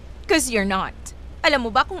 Cause you're not. Alam mo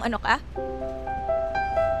ba kung ano ka?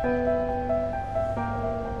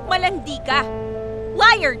 Malandi ka.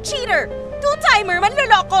 Liar, cheater, two-timer,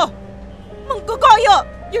 manloloko! Manggugoyo!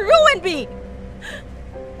 You ruined me!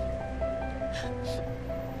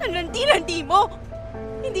 Ang landi-landi mo!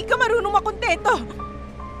 Hindi ka marunong makontento!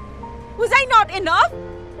 Was I not enough?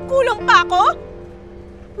 Kulang pa ako?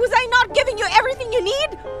 Was I not giving you everything you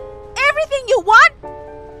need? Everything you want?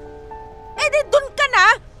 Eh di dun ka na!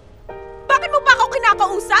 Bakit mo pa ako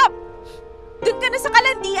kinakausap? Dun ka na sa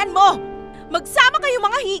kalandian mo! Magsama kayo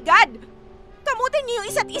mga higad! Kamutin niyo yung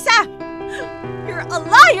isa't isa! You're a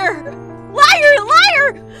liar! Liar! Liar!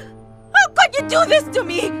 How could you do this to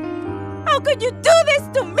me? How could you do this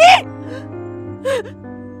to me?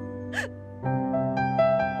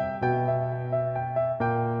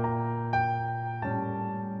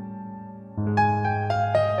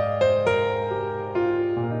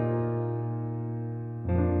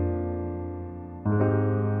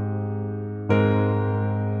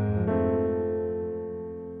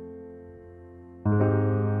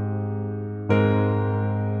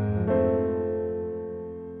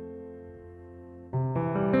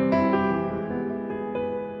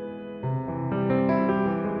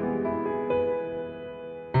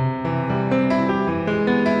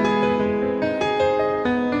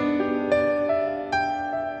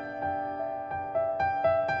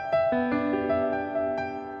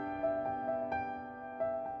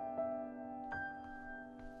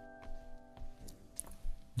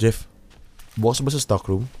 Jeff, bukas ba sa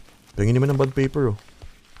stockroom? Pengin naman ng bond paper, oh.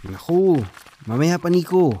 Naku, mamaya pa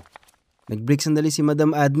Nico. Nag-break sandali si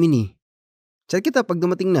Madam Admin eh. Chat kita pag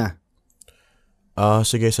dumating na.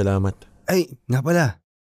 Sige, salamat. Ay, nga pala.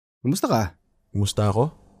 Kumusta ka? Kumusta ako?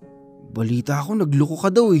 Balita ako, nagloko ka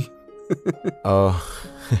daw eh.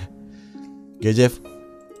 Okay, Jeff.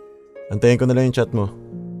 Antayin ko na lang yung chat mo.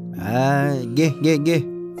 Ge.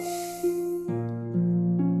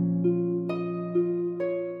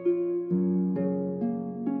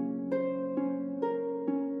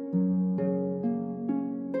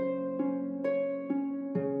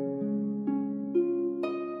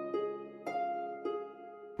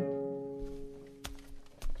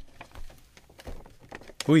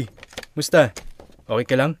 Uy, musta? Okay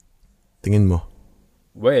ka lang? Tingin mo.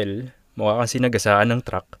 Well, mukha kang sinagasaan ng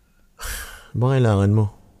truck. Ba kailangan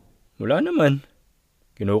mo? Wala naman.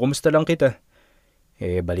 Kinukumusta lang kita.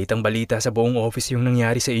 Balitang-balita sa buong office yung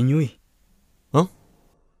nangyari sa inyo eh. Huh?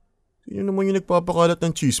 Sino naman yung nagpapakalat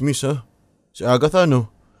ng chismis, ha? Si Agatha,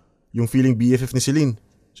 no? Yung feeling BFF ni Celine.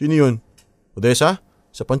 Sino yun? Odessa?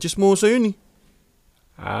 Sa panchismosa yun eh.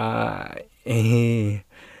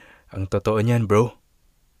 Ang totoo niyan, bro.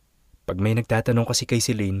 Pag may nagtatanong kasi kay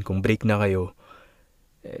Celine kung break na kayo,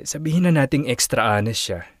 sabihin na nating extra honest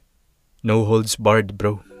siya. No holds barred,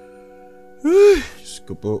 bro. Diyos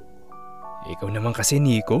ko po. Ikaw naman kasi,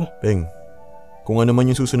 Nico. Peng, kung ano man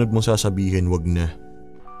yung susunod mong sasabihin, wag na.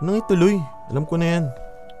 Nang ituloy, alam ko na yan.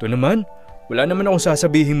 Ito naman, wala naman akong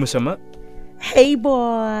sasabihin masama. Hey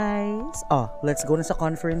boys! Let's go na sa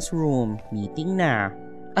conference room. Meeting na.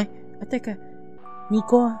 Teka.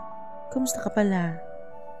 Nico, kamusta ka pala?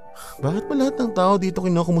 Bakit ba lahat ng tao dito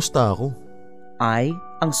kinakumusta ako? Ay,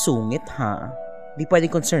 ang sungit ha. Di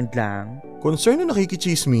pwedeng concerned lang. Concern na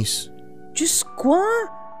nakikichismis. Diyos ko,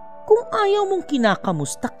 kung ayaw mong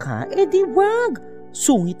kinakamusta ka, di wag.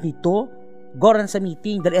 Sungit nito. Goran sa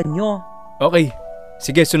meeting, dalian nyo. Okay,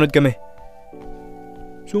 sige, sunod kami.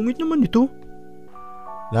 Sungit naman ito.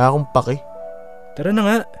 Wala akong pake. Tara na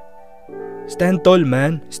nga. Stand tall,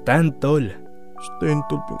 man. Stand tall. Stand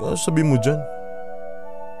tall, sabi mo dyan.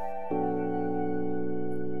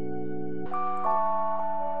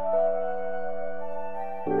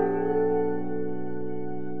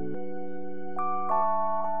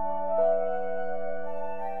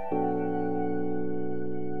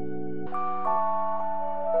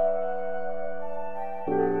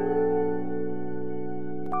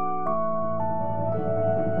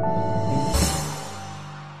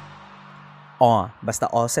 Basta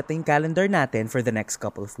all set na yung calendar natin for the next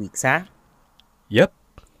couple of weeks, ha? Yep.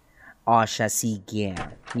 Siya, sige.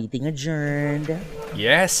 Meeting adjourned.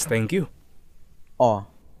 Yes, thank you.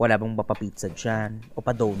 Wala bang papapizza dyan? O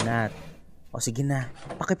pa-donut? Sige na,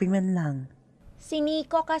 pakipingman lang. Si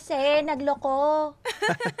Nico kasi, nagloko.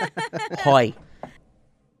 Hoy,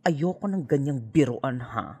 ayoko ng ganyang biruan,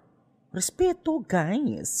 ha? Respeto,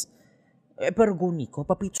 guys. Pero go, Nico,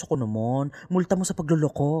 papitso ko naman. Multa mo sa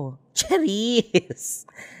pagluloko. Charis!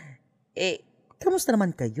 Kamusta naman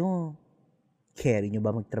kayo? Carry nyo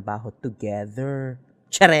ba magtrabaho together?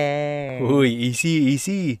 Charis! Uy,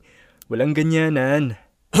 easy. Walang ganyanan.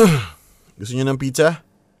 Gusto nyo ng pizza?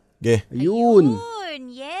 Ayun!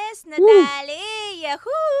 Yes, nadali!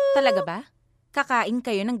 Yahoo! Talaga ba? Kakain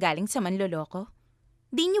kayo ng galing sa manloloko?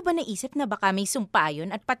 Di nyo ba naisip na baka may sumpayon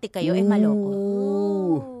at pati kayo maloko?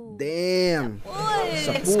 Damn!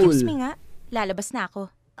 Sa Excuse pool. me nga, lalabas na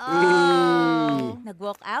ako.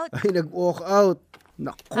 Nag-walk out. Ay, nag-walk out.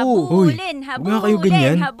 Naku! Habulin, huwag nga kayo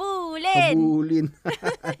ganyan. habulin.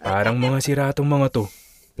 Parang mga siratong mga to.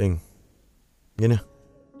 Peng, gina.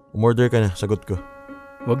 Umorder ka na, sagot ko.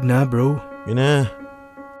 Wag na, bro. Gina.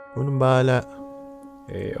 Ikaw nang bahala.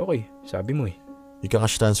 Okay, sabi mo eh.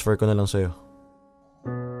 Ika-cash transfer ko na lang sa'yo.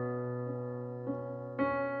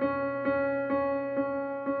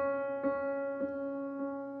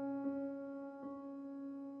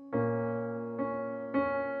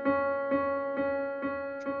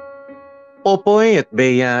 Popoy at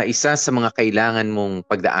Bea, isa sa mga kailangan mong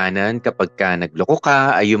pagdaanan kapag ka nagloko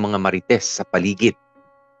ka ay yung mga marites sa paligid.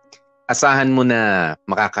 Asahan mo na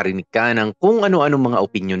makakarinig ka ng kung ano-ano mga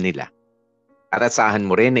opinyon nila. At asahan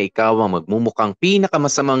mo rin na ikaw ang magmumukhang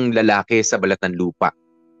pinakamasamang lalaki sa balat ng lupa.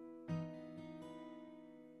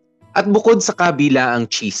 At bukod sa kabilaang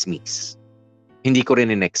chismis, hindi ko rin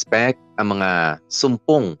in-expect ang mga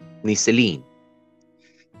sumpong ni Celine.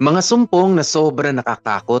 Mga sumpong na sobra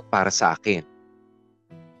nakakakot para sa akin.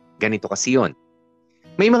 Ganito kasi yun.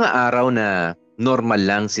 May mga araw na normal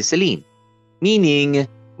lang si Celine. Meaning,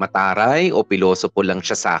 mataray o pilosopo lang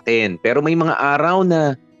siya sa akin. Pero may mga araw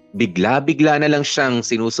na bigla-bigla na lang siyang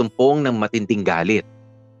sinusumpong ng matinding galit.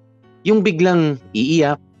 Yung biglang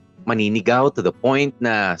iiyak, maninigaw to the point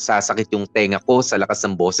na sasakit yung tenga ko sa lakas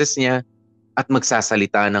ng boses niya at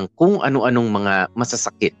magsasalita ng kung ano-anong mga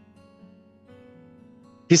masasakit.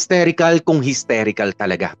 Hysterical kung hysterical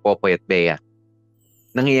talaga, Popoy at Bea.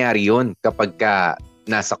 Nangyayari yun kapag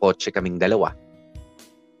nasa kotse kaming dalawa.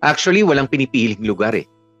 Actually, walang pinipiling lugar eh.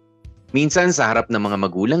 Minsan sa harap ng mga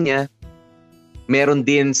magulang niya, meron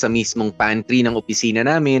din sa mismong pantry ng opisina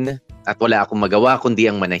namin at wala akong magawa kundi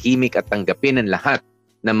ang manahimik at tanggapin ang lahat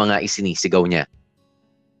ng mga isinisigaw niya.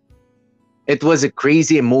 It was a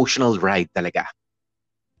crazy emotional ride talaga.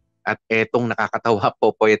 At etong nakakatawa,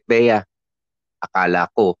 Popoy at Bea, akala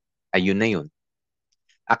ko ayun na yun.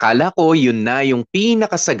 Akala ko yun na yung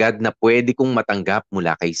pinakasagad na pwede kong matanggap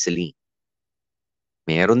mula kay Celine.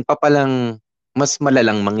 Meron pa palang mas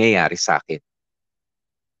malalang mangyayari sa akin.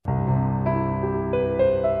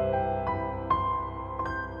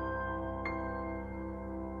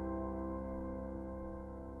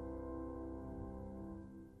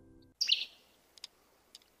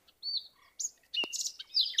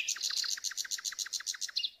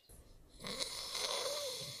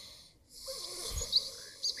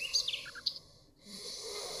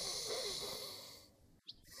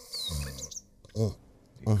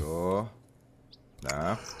 Nico?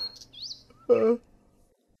 Nak?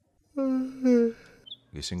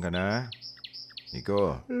 Gising ka na?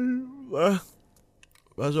 Nico?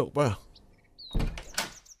 Pasok pa.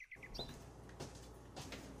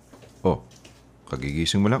 Oh,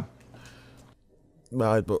 kagigising mo lang.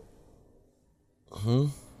 Bakit po?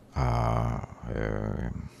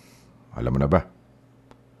 Alam mo na ba?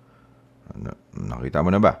 Nakita mo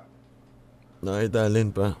na ba?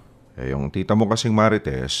 Nakaitalin pa. Yung tita mo kasing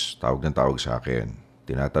Marites, tawag sa akin.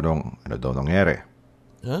 Tinatanong, ano daw nangyari?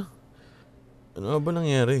 Ha? Ano ba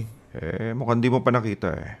nangyari? Mukhang di mo pa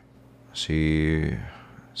nakita eh.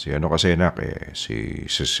 Si ano kasi nak si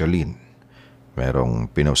Celine. Merong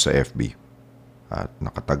pinost sa FB. At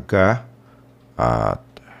nakatag ka.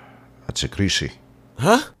 At si Chrissy.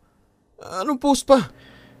 Ha? Anong post pa?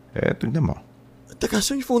 Tignan mo. Teka,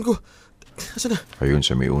 saan yung phone ko? Asan na? Ayun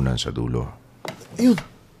sa may unan sa dulo. Ayun.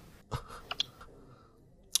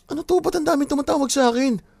 Ano to? Ba't ang daming tumatawag sa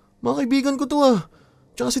akin? Mga kaibigan ko to ah.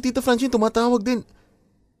 Tsaka si Tita Francine tumatawag din.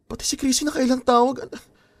 Pati si Chrissy nakailang tawag.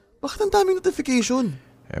 Bakit ang daming notification?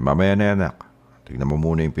 Mamaya na yan, anak. Tignan mo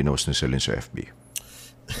muna yung pinost ni Celine sa FB.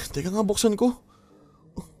 Teka nga, buksan ko.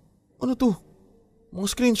 Ano to? Mga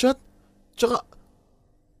screenshot?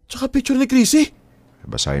 Tsaka picture ni Chrissy?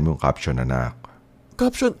 Basahin mo yung caption, anak.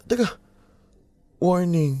 Caption? Teka.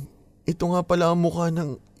 Warning. Ito nga pala ang mukha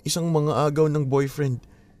ng isang mga agaw ng boyfriend.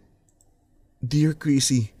 Dear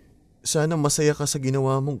Chrissy, sana masaya ka sa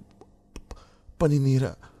ginawa mong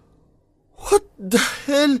paninira. What the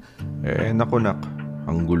hell? Naku nak,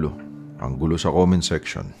 ang gulo. Ang gulo sa comment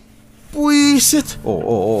section. Puwisit!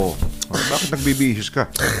 Oo. Bakit nagbibihis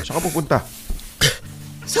ka? Saan ka pupunta?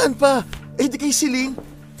 Saan pa? Di kay Celine.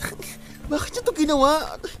 Bakit niya ito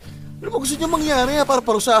ginawa? Ano ba gusto niya mangyari para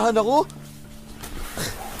parusahan ako?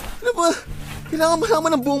 Ano ba? Kailangan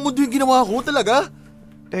malaman ng buong mundo yung ginawa ko talaga?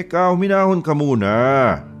 Teka, huminahon ka muna.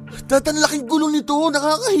 Ang laking gulo nito.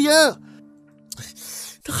 Nakakahiya.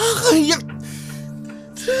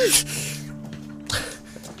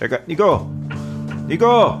 Teka, Nico!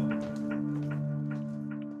 Nico!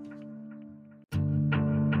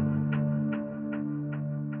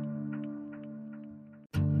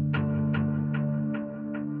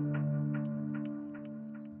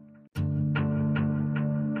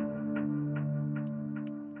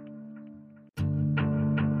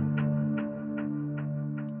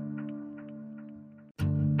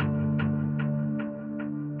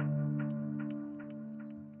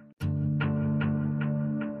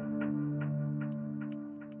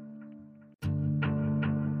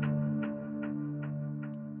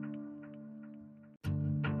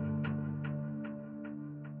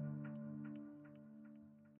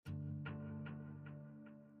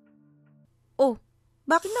 Oh,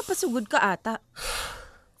 bakit napasugod ka ata?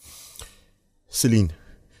 Celine,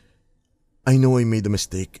 I know I made a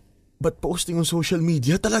mistake, but posting on social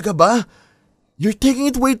media talaga ba? You're taking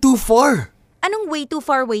it way too far. Anong way too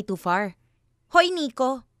far, way too far? Hoy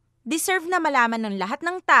Nico, deserve na malaman ng lahat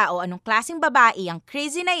ng tao anong klaseng babae ang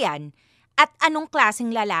crazy na yan at anong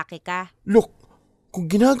klaseng lalaki ka. Look, kung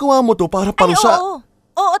ginagawa mo to para parusa...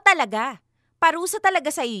 Oo talaga. Parusa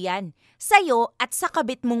talaga sa'yo yan. Sa'yo at sa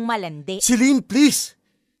kabit mong malandi. Celine, please!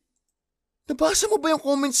 Nabasa mo ba yung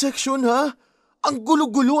comment section, ha? Ang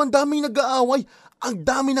gulo-gulo, ang daming nag-aaway. Ang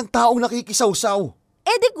dami ng taong nakikisawsaw.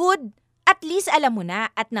 Eh di good. At least alam mo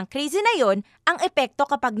na at ng crazy na yon ang epekto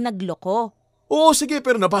kapag nagloko. Oo, sige,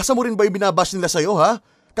 pero nabasa mo rin ba yung binabash nila sa'yo, ha?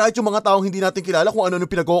 Kahit yung mga taong hindi natin kilala kung ano-ano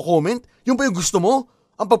pinag-comment, yung ba yung gusto mo?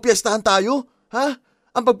 Ang pagpiestahan tayo? Ha?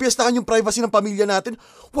 Ang pagpiestahan yung privacy ng pamilya natin?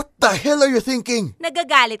 What the hell are you thinking?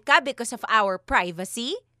 Nagagalit ka because of our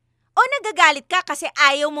privacy? O nagagalit ka kasi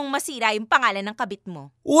ayaw mong masira yung pangalan ng kabit mo?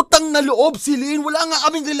 Utang na loob, Celine! Wala nga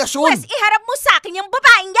kaming relasyon! Pues iharap mo sa akin yung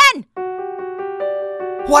babaeng yan!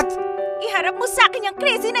 What? Iharap mo sa akin yung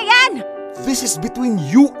crazy na yan! This is between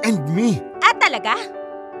you and me. Ah, talaga?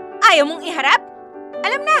 Ayaw mong iharap?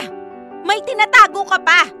 Alam na, may tinatago ka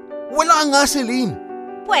pa. Wala nga, Celine.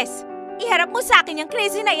 Pues, iharap mo sa akin yung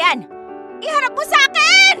crazy na yan. Iharap mo sa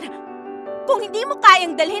akin! Kung hindi mo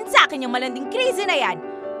kayang dalhin sa akin yung malanding crazy na yan,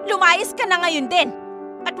 lumayas ka na ngayon din.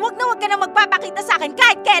 At wag ka na magpapakita sa akin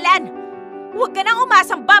kahit kailan. Huwag ka nang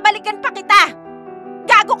umasang babalikan pa kita.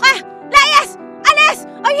 Gago ka! Layas! Alis!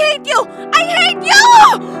 I hate you! I hate you!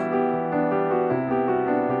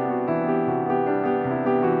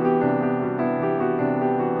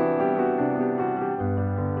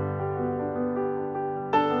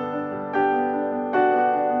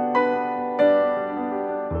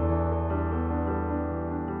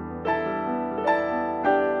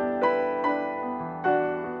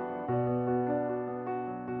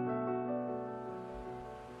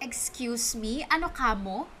 Excuse me? Ano ka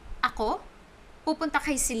mo? Ako? Pupunta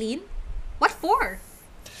kay Celine? What for?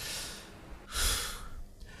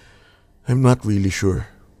 I'm not really sure.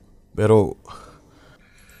 Pero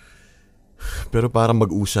para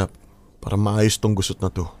mag-usap. Para maayos tong gusot na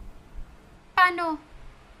to. Paano?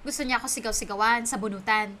 Gusto niya ako sigaw-sigawan sa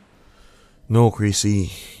bunutan? No, Chrissy.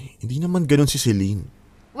 Hindi naman ganun si Celine.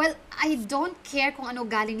 Well, I don't care kung ano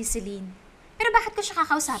galing ni Celine. Pero bakit ko siya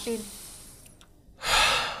kakausapin?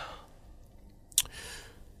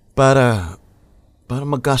 Para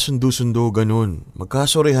magkasundo-sundo ganun.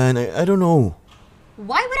 Magkasorihan, I don't know.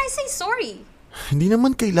 Why would I say sorry? Hindi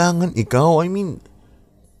naman kailangan ikaw. I mean,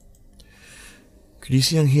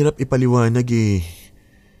 Chrissy, ang hirap ipaliwanag eh.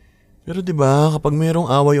 Pero 'di ba, kapag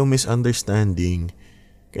mayroong away o misunderstanding,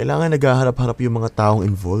 kailangan naghaharap-harap yung mga taong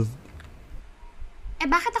involved. Eh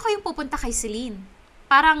bakit ako yung pupunta kay Celine?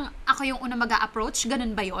 Parang ako yung una mag-a-approach,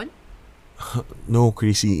 ganun ba yon? No,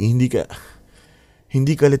 Chrissy,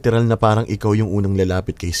 hindi ka literal na parang ikaw yung unang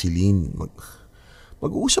lalapit kay Celine.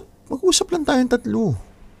 Mag-uusap lang tayong tatlo.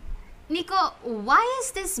 Nico, why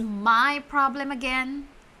is this my problem again?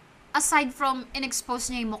 Aside from in-expose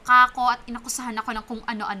niya yung mukha ko at inakusahan ako ng kung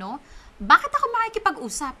ano-ano, bakit ako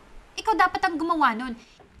makikipag-usap? Ikaw dapat ang gumawa nun.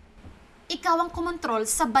 Ikaw ang kumontrol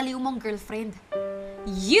sa baliw mong girlfriend.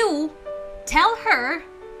 You tell her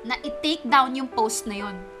na i-take down yung post na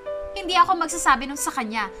yon. Hindi ako magsasabi nun sa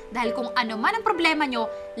kanya dahil kung ano man ang problema nyo,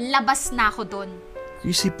 labas na ako dun.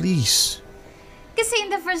 Chrissy, please. Kasi in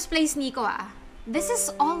the first place, Nico, this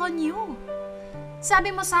is all on you.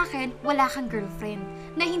 Sabi mo sa akin, wala kang girlfriend,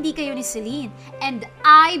 na hindi kayo ni Celine. And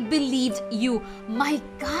I believed you. My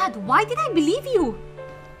God, why did I believe you?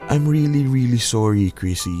 I'm really, really sorry,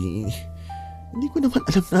 Chrissy. Hindi ko naman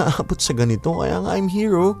alam na aabot sa ganito, kaya nga I'm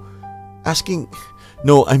here, I'm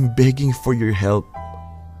begging for your help.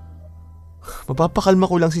 Mapapakalma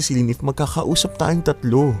ko lang si Celine if magkakausap tayong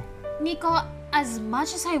tatlo. Nico, as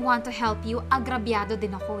much as I want to help you, agrabyado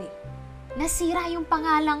din ako eh. Nasira yung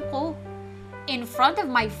pangalan ko. In front of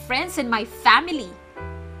my friends and my family.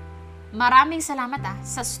 Maraming salamat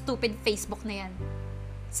sa stupid Facebook na yan.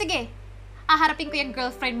 Sige, aharapin ko yung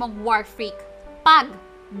girlfriend mong war freak. Pag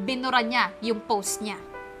binura niya yung post niya.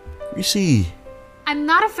 Chrissy. I'm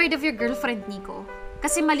not afraid of your girlfriend, Nico.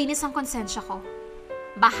 Kasi malinis ang konsensya ko.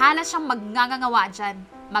 Bahala siyang magngangawa dyan,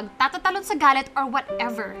 magtatatalon sa galit or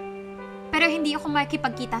whatever. Pero hindi ako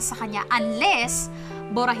makikipagkita sa kanya unless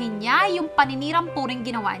burahin niya yung paninirang puring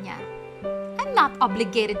ginawa niya. I'm not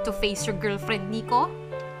obligated to face your girlfriend, Nico.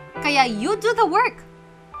 Kaya you do the work.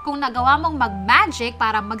 Kung nagawa mong mag-magic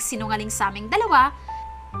para magsinungaling sa aming dalawa,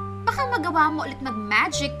 baka magawa mo ulit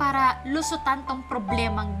mag-magic para lusutan tong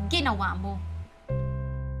problemang ginawa mo.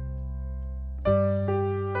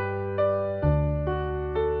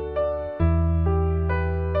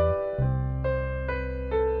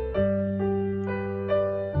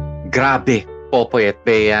 Grabe, Popoy at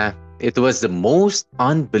Bea. It was the most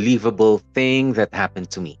unbelievable thing that happened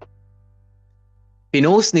to me.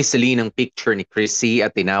 Pinost ni Celine ang picture ni Chrissy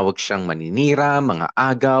at tinawag siyang maninira, mga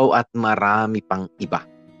agaw at marami pang iba.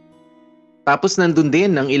 Tapos nandun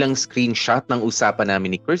din ang ilang screenshot ng usapan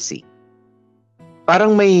namin ni Chrissy.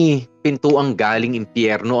 Parang may pintuang galing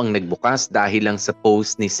impyerno ang nagbukas dahil lang sa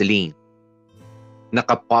post ni Celine.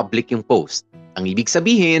 Naka-public yung post. Ang ibig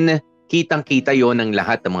sabihin, kitang-kita yon ng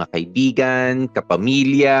lahat ng mga kaibigan,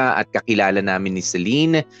 kapamilya at kakilala namin ni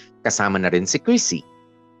Celine, kasama na rin si Chrissy.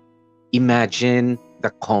 Imagine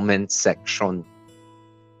the comment section.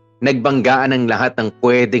 Nagbanggaan ang lahat ng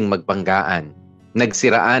pwedeng magbanggaan.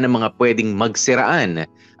 Nagsiraan ang mga pwedeng magsiraan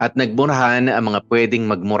at nagmurahan ang mga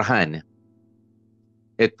pwedeng magmurahan.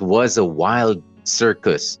 It was a wild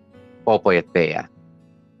circus, Popoy at Bea.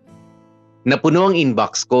 Napuno ang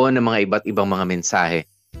inbox ko ng mga iba't ibang mga mensahe.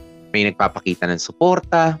 May nagpapakita ng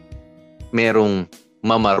suporta, merong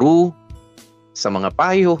mamaru sa mga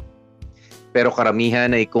payo, pero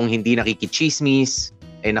karamihan ay kung hindi nakikichismis,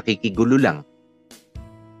 ay nakikigulo lang.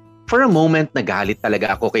 For a moment, nagalit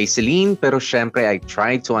talaga ako kay Celine, pero syempre I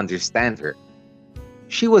tried to understand her.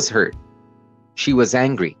 She was hurt. She was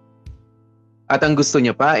angry. At ang gusto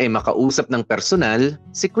niya pa ay makausap ng personal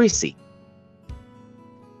si Chrissy.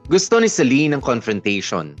 Gusto ni Celine ng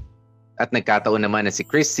confrontation. At nagkataon naman na si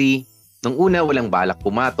Chrissy, nung una walang balak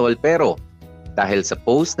pumatol, pero dahil sa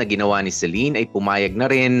post na ginawa ni Celine ay pumayag na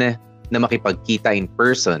rin na makipagkita in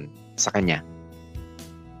person sa kanya.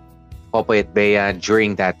 Popoy at Bea,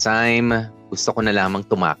 during that time, gusto ko na lamang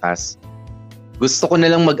tumakas. Gusto ko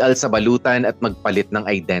na lang mag-alsa balutan at magpalit ng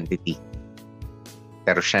identity.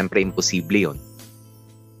 Pero syempre imposible yun.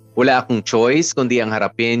 Wala akong choice kundi ang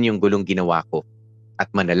harapin yung gulong ginawa ko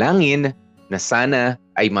at manalangin na sana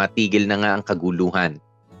ay matigil na nga ang kaguluhan.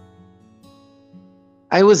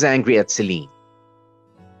 I was angry at Celine.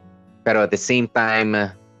 Pero at the same time,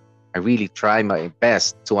 I really try my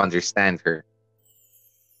best to understand her.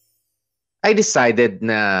 I decided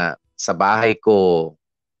na sa bahay ko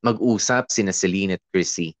mag-usap sina Celine at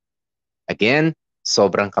Chrissy. Again,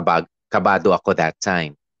 sobrang kabado ako that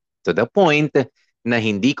time. To the point na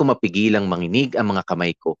hindi ko mapigilang manginig ang mga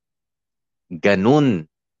kamay ko. Ganun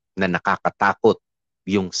na nakakatakot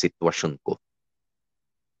yung sitwasyon ko.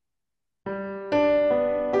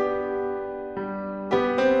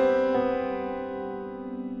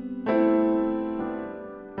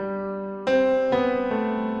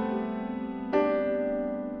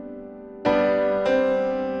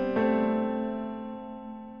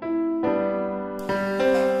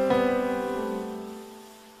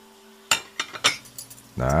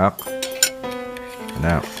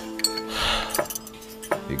 Anak.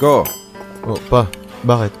 Iko. Oh, pa.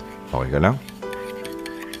 Bakit? Okay ka lang?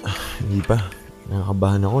 Hindi pa.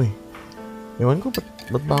 Nakakabahan ako eh. Ewan ko,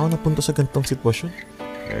 ba't ba ako napunta sa ganitong sitwasyon?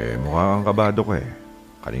 Mukha kang kabado ko eh.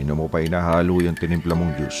 Kanina mo pa inahalo yung tinimpla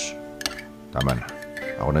mong juice. Tama na.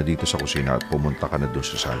 Ako na dito sa kusina at pumunta ka na doon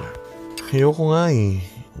sa sala. Ayoko nga eh.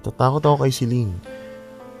 Natatakot ako kay Celine.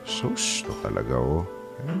 Sus, to talaga oh.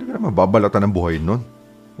 Hindi ka naman babalatan ng buhay nun.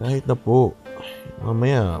 Kahit na po.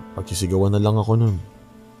 Mamaya, pagsisigawan na lang ako nun.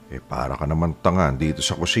 Para ka naman tanga dito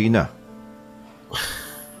sa kusina.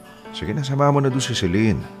 Sige na, sama mo na doon si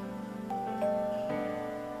Celine.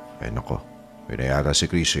 Nako, may na yata si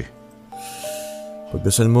Chrissy.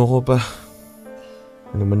 Pagdasal mo ko pa.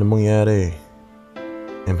 Ano man ang mangyari,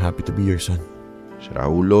 I'm happy to be your son. Si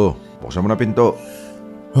Raulo, buksan mo na pinto.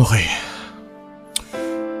 Okay.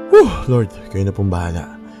 Whew, Lord, kayo na pong bahala.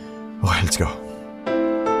 Okay, let's go.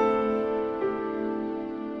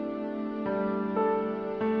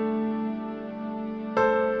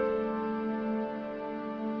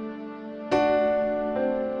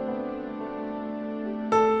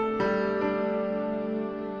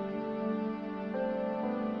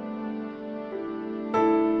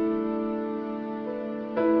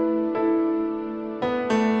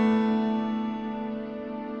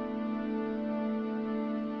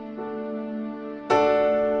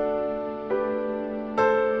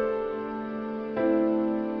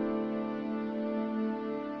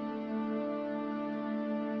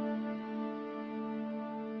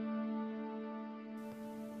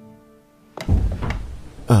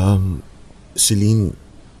 Celine,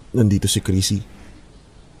 nandito si Chrissy.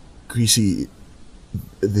 Chrissy,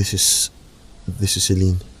 this is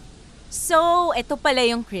Celine. So, eto pala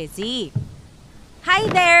yung Chrissy. Hi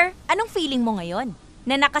there! Anong feeling mo ngayon?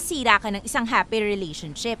 Na nakasira ka ng isang happy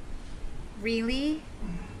relationship? Really?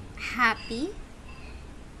 Happy?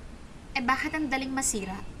 Bakit ang daling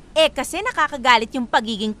masira? Kasi nakakagalit yung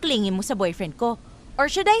pagiging clingy mo sa boyfriend ko. Or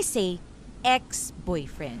should I say,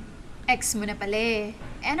 ex-boyfriend. Ex mo na pala eh.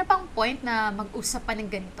 Ano pang point na mag-usap pa ng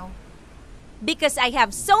ganito? Because I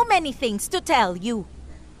have so many things to tell you.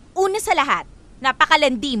 Una sa lahat,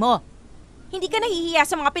 napakalandi mo. Hindi ka nahihiya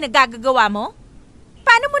sa mga pinaggagawa mo?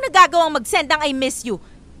 Paano mo nagagawang mag-send ng I miss you?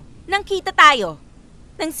 Nang kita tayo.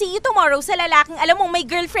 Nang see you tomorrow sa lalaking alam mong may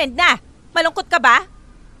girlfriend na. Malungkot ka ba?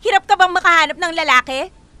 Hirap ka bang makahanap ng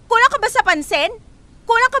lalaki? Kulang ka ba sa pansin?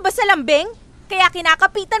 Kulang ka ba sa lambing? Kaya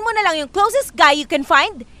kinakapitan mo na lang yung closest guy you can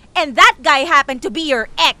find, and that guy happened to be your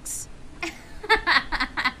ex.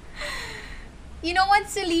 You know what,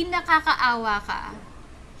 Celine? Nakakaawa ka.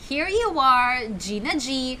 Here you are, Gina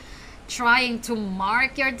G, trying to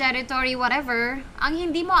mark your territory, whatever. Ang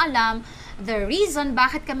hindi mo alam, the reason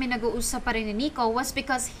bakit kami nag-uusap pa rin ni Nico was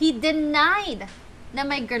because he denied na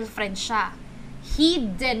may girlfriend siya. He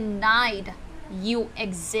denied you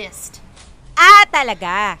exist. Ah,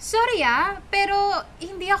 talaga? Sorry pero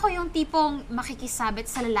hindi ako yung tipong makikisabit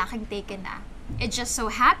sa lalaking taken na. It just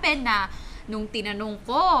so happened na nung tinanong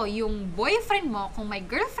ko yung boyfriend mo kung may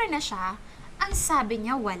girlfriend na siya, ang sabi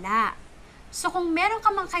niya wala. So kung meron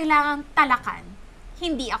ka mang kailangang talakan,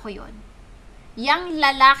 hindi ako yon. Yang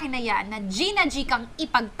lalaki na yan na Gina G kang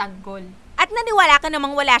ipagtanggol. At naniwala ka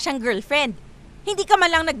namang wala siyang girlfriend. Hindi ka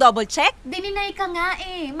man lang nag-double check? Dininay ka nga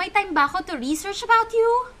eh. May time ba ako to research about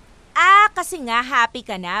you? Ah, kasi nga happy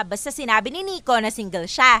ka na basta sinabi ni Nico na single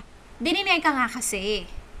siya. Dininay ka nga kasi.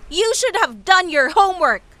 You should have done your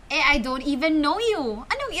homework. I don't even know you.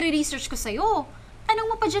 Anong i-research ko sa'yo? Tanong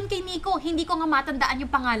mo pa dyan kay Nico, hindi ko nga matandaan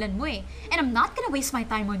yung pangalan mo eh. And I'm not gonna waste my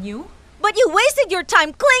time on you. But you wasted your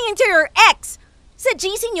time clinging to your ex. Sa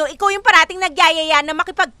GC nyo, ikaw yung parating nagyayaya na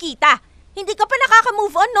makipagkita. Hindi ka pa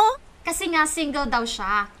nakaka-move on, no? Kasi nga single daw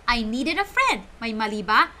siya. I needed a friend. May mali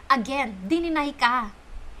ba? Again, dininay ka.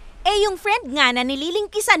 Eh yung friend nga na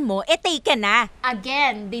nililingkisan mo, taken na.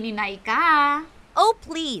 Again, dininay ka. Oh,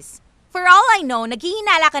 please. For all I know,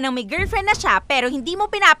 naghihinala ka ng may girlfriend na siya pero hindi mo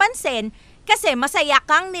pinapansin kasi masaya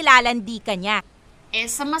kang nilalandi ka niya.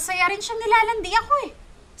 Sa masaya rin siyang nilalandi ako eh.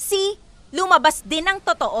 See? Lumabas din ang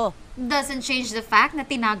totoo. Doesn't change the fact na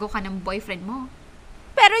tinago ka ng boyfriend mo.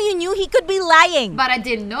 Pero you knew he could be lying. But I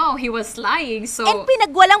didn't know he was lying, so... And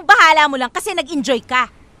pinagwalang bahala mo lang kasi nag-enjoy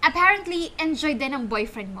ka. Apparently, enjoy din ang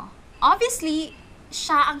boyfriend mo. Obviously,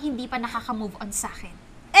 siya ang hindi pa nakaka-move on sa akin.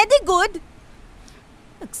 Di good.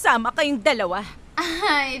 Nagsama kayong dalawa.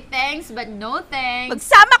 Ay, thanks but no thanks.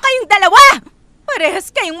 Magsama kayong dalawa!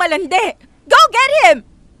 Parehas kayong malandi. Go get him!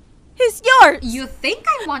 He's yours! You think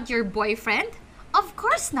I want your boyfriend? Of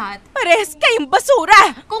course not. Parehas kayong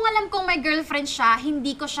basura! Kung alam kong may girlfriend siya,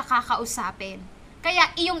 hindi ko siya kakausapin.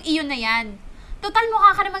 Kaya iyong-iyon na yan. Total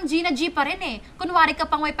mukha ka namang Gina G pa rin eh. Kunwari ka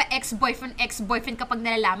pang may pa ex-boyfriend kapag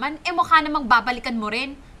nalalaman, mukha namang babalikan mo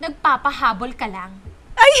rin. Nagpapahabol ka lang.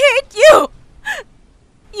 I hate you!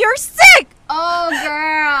 You're sick! Oh,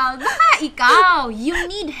 girl. Baka ikaw. You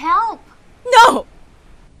need help. No!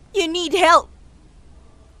 You need help.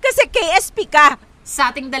 Kasi KSP ka. Sa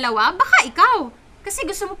ating dalawa, baka ikaw. Kasi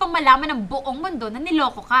gusto mo pang malaman ng buong mundo na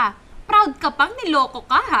niloko ka. Proud ka pang niloko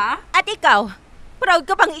ka, ha? At ikaw, proud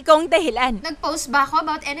ka pang ikaw ang dahilan. Nag-post ba ako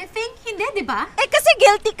about anything? Hindi, di ba? Kasi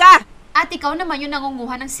guilty ka. At ikaw naman yung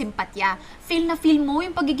nangunguha ng simpatya. Feel na feel mo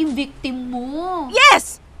yung pagiging victim mo.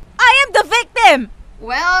 Yes! I am the victim!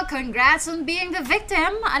 Well, congrats on being the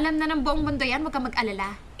victim. Alam na ng buong mundo yan, huwag kang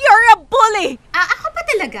mag-alala. You're a bully! Ako pa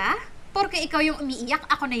talaga? Porque ikaw yung umiiyak,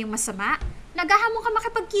 ako na yung masama? Naghahamon ka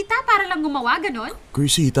makipagkita para lang gumawa, ganon?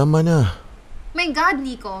 Chrissy, tama na. My God,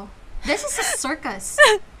 Nico. This is a circus.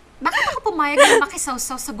 Bakit ako pumayag na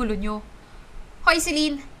makisawsaw sa gulo nyo? Hoy,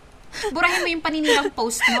 Celine. Burahin mo yung paninirang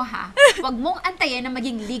post mo, ha? Huwag mong antayin na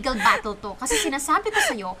maging legal battle to kasi sinasabi ko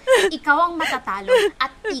sa'yo, ikaw ang matatalo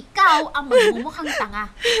at ikaw ang magmumukhang tanga.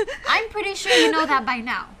 I'm pretty sure you know that by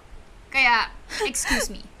now. Kaya,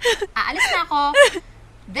 excuse me. Aalis na ako.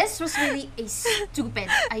 This was really a stupid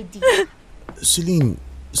idea. Celine,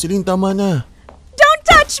 tama na. Don't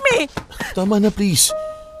touch me! Tama na, please.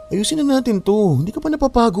 Ayusin na natin to. Hindi ka pa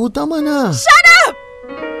napapagod. Tama na. Shut up!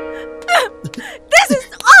 This is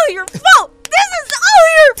all your fault! This is all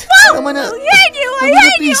your fault! Tama na. I hate you! I Tama na,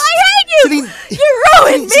 hate you! please. I hate you! Celine! You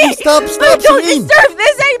ruined me! Celine, stop, I don't Celine! deserve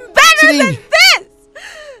this! I'm better Celine! than this!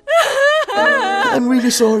 I'm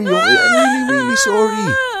really sorry, okay? I'm really sorry.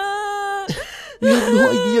 You have no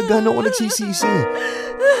idea gaano ako nagsisisi.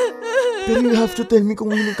 Pero you have to tell me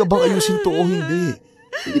kung willing ka bang ayusin to o hindi.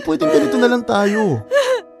 Hindi pwedeng ganito na lang tayo.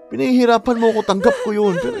 Pinahihirapan mo ako, tanggap ko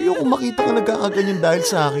yun. Pero ayoko makita ka nagkakaganyan dahil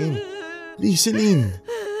sa akin. Please, Celine.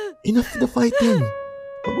 Enough na fighting.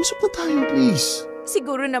 Mag-usap na tayo, please.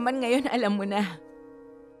 Siguro naman ngayon alam mo na.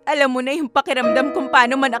 Alam mo na yung pakiramdam kung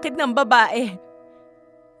paano manakit ng babae.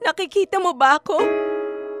 Nakikita mo ba ako?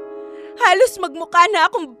 Halos magmukha na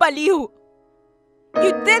akong baliw.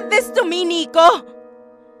 You did this to me, Nico.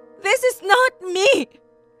 This is not me.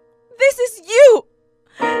 This is you.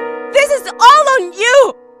 This is all on you.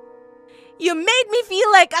 You made me feel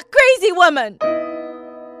like a crazy woman.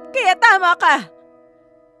 Kaya tama ka.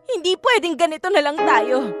 Hindi pwedeng ganito na lang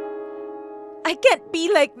tayo. I can't be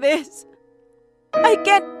like this. I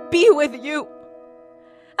can't be with you.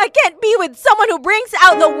 be with someone who brings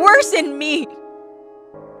out the worst in me.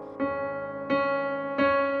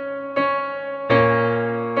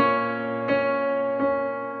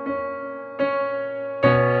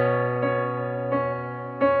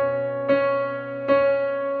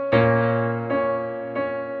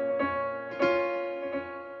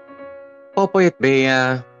 Popoy at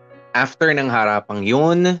Bea, after ng harapang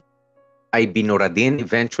yun, ay binura din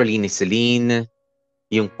eventually ni Celine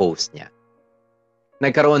yung post niya.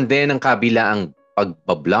 Nagkaroon din ng kabilaang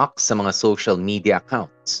pagbablock sa mga social media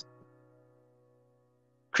accounts.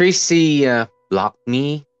 Chrissy blocked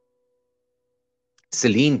me.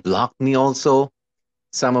 Celine blocked me also.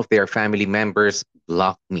 Some of their family members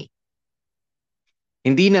blocked me.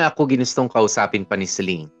 Hindi na ako ginustong kausapin pa ni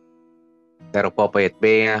Celine. Pero Popoy at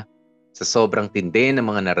Bea, sa sobrang tindi ng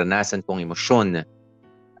mga naranasan kong emosyon,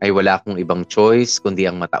 ay wala akong ibang choice kundi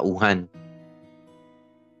ang matauhan.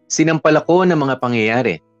 Sinampal ako ng mga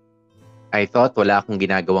pangyayari. I thought wala akong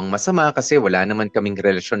ginagawang masama kasi wala naman kaming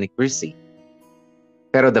relasyon ni Chrissy.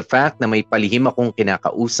 Pero the fact na may palihim akong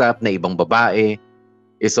kinakausap na ibang babae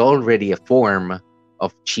is already a form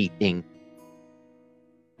of cheating.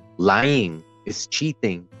 Lying is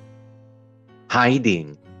cheating.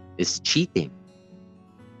 Hiding is cheating.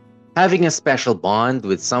 Having a special bond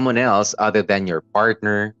with someone else other than your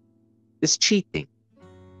partner is cheating.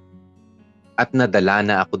 At nadala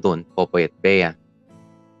na ako doon, Popoy at Bea.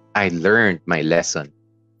 I learned my lesson.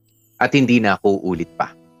 At hindi na ako ulit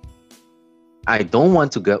pa. I don't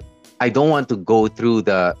want to go through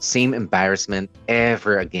the same embarrassment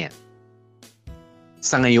ever again.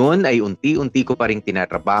 Sa ngayon ay unti-unti ko pa ring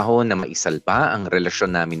tinatrabaho na maisalba ang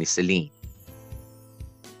relasyon namin ni Celine.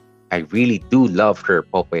 I really do love her,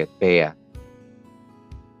 Popoy at Bea.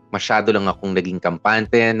 Masyado lang akong naging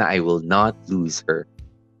kampante na I will not lose her.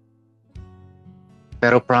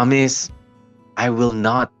 Pero promise, I will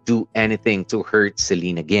not do anything to hurt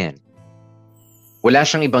Celine again. Wala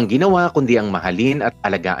siyang ibang ginawa kundi ang mahalin at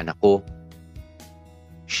alagaan ako.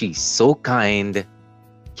 She's so kind,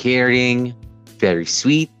 caring, very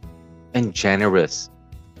sweet, and generous.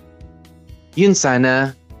 Yun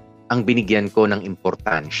sana ang binigyan ko ng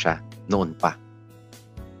importansya noon pa.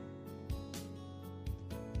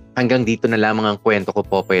 Hanggang dito na lamang ang kwento ko,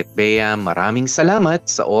 Popoy at Bea. Maraming salamat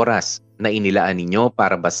sa oras na inilaan ninyo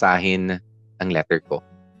para basahin ang letter ko.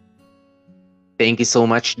 Thank you so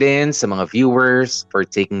much din sa mga viewers for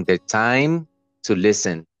taking their time to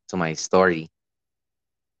listen to my story.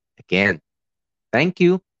 Again, thank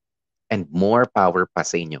you and more power pa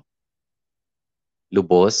sa inyo.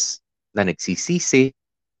 Lubos na nagsisisi,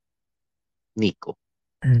 Nico.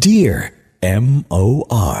 Dear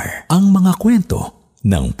M.O.R. Ang mga kwento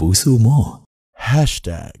ng puso mo.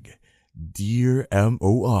 Dear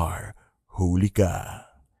M.O.R. Huli ka.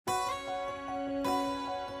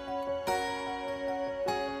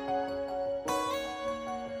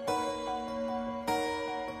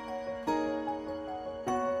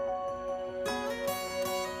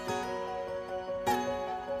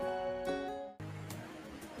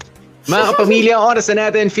 Mga kapamilya, oras na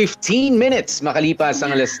natin 15 minutes makalipas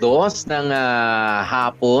ang 2:00 ng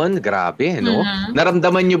hapon. Grabe, no?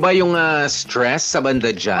 Naramdaman nyo ba yung stress sa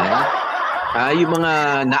banda dyan? Yung mga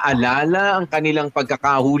naalala ang kanilang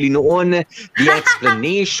pagkakahuli noon, the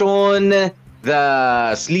explanation, the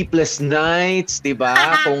sleepless nights, di ba?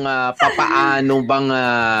 Kung papaano bang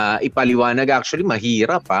ipaliwanag. Actually,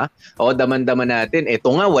 mahirap ha. O, daman-daman natin.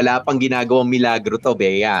 Ito nga, wala pang ginagawang milagro to,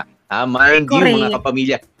 Bea. Mind you, mga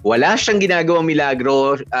kapamilya, wala siyang ginagawang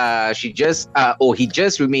milagro. He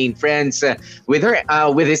just remained friends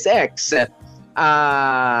with his ex.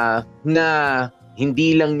 Na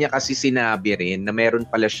hindi lang niya kasi sinabi rin na meron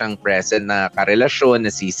pala siyang present na karelasyon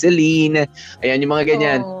na si Celine. Ayan yung mga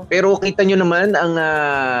ganyan. Pero kita nyo naman ang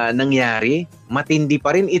nangyari. Matindi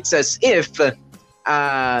pa rin. It's as if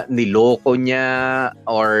niloko niya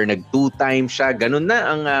or nag-two-time siya. Ganun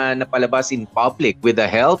na ang napalabas in public with the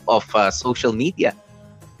help of social media.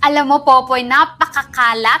 Alam mo, Popoy,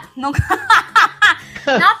 napakakalat nung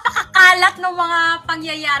nung mga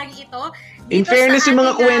pangyayaring ito. In fairness, yung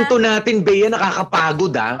mga kwento natin, Bea,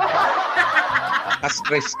 nakakapagod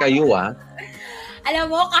Nakaka-stress kayo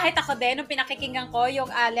Alam mo, kahit ako din, nung pinakikinggan ko yung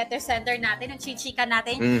letter sender natin, yung chichika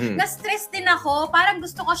natin, na-stress din ako. Parang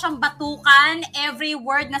gusto ko siyang batukan every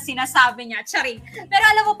word na sinasabi niya. Charing. Pero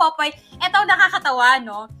alam mo, Popoy, eto nakakatawa,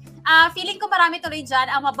 no? Feeling ko marami tuloy dyan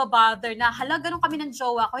ang mababother na ganun kami ng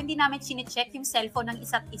jowa ko, hindi namin chine-check yung cellphone ng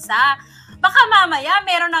isa't isa. Baka mamaya,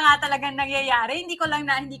 meron na nga talagang nangyayari. Hindi ko lang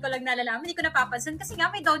nalalaman, hindi ko napapansin kasi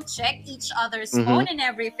nga we don't check each other's phone and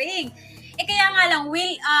everything. Kaya nga lang,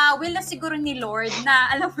 will na siguro ni Lord na,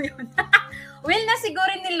 alam mo yun, will na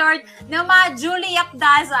siguro ni Lord na Julie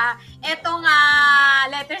Apdaza etong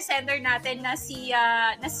letter sender natin na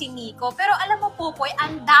si Nico. Pero alam mo po,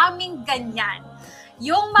 ang daming ganyan.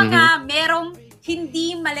 Yung mga merong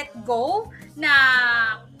hindi ma-let go na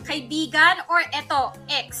kaibigan or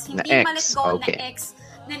ex. Hindi ma-let go na ex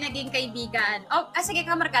na naging kaibigan. Sige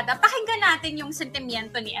kamarkada, pakinggan natin yung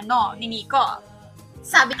sentimiento ni Nico.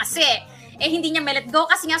 Sabi kasi, hindi niya ma-let go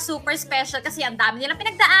kasi nga super special kasi ang dami nilang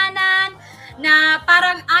pinagdaanan na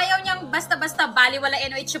parang ayaw niyang basta-basta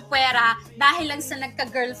baliwalain o itsupwera dahil lang sa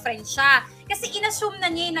nagka-girlfriend siya. Kasi inassume na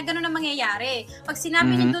niya na gano'n ang mangyayari. Pag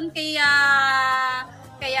sinabi niya dun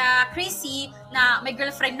kaya Chrissy na may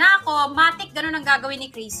girlfriend na ako, matik gano'n ang gagawin ni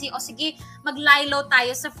Chrissy. O sige, mag-lie-low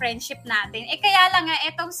tayo sa friendship natin. Kaya lang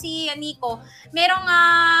etong si Nico, merong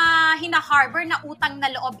hina-harbor na utang na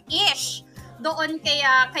loob-ish doon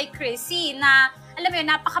kay Chrissy na alam mo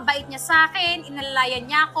yun, napakabait niya sa akin, inalalayan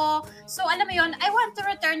niya ako. So alam mo yun, I want to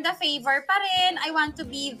return the favor pa rin. I want to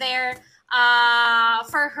be there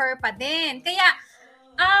for her pa din. Kaya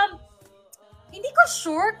hindi ko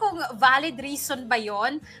sure kung valid reason ba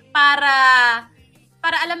yon para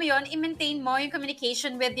alam mo yun, i-maintain mo yung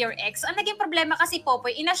communication with your ex. Ang naging problema kasi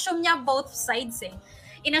Popoy, inassume niya both sides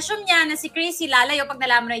Inassume niya na si Chrissy lalayo pag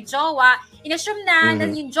nalaman na yung jowa. Inassume na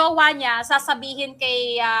yung jowa niya sasabihin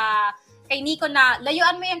kay Nico na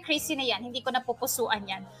layuan mo yung Chrissy na yan, hindi ko napupusuan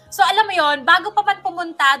yan. So alam mo yon, bago pa man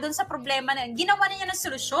pumunta doon sa problema na yun, ginawa niya ng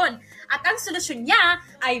solusyon. At ang solusyon niya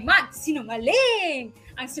ay magsinungaling.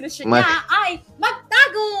 Ang solusyon niya ay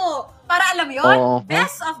magtago. Para alam mo yun,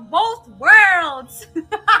 best of both worlds.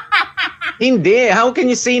 Hindi. How can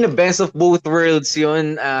you say na best of both worlds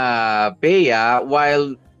yun, Bea,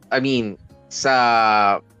 while, I mean,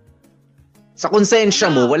 sa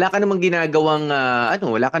konsensya mo, wala ka namang ginagawang,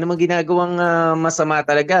 masama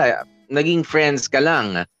talaga. Naging friends ka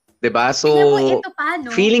lang. 'Di ba? So,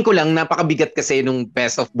 feeling ko lang napakabigat kasi nung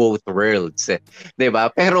best of both worlds. 'Di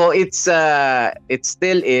ba? Pero it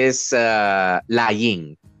still is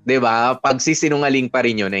lying. 'Di ba? Pagsisinungaling pa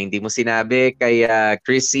rin 'yon na hindi mo sinabi kay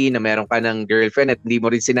Chrissy na meron ka ng girlfriend at hindi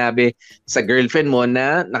mo rin sinabi sa girlfriend mo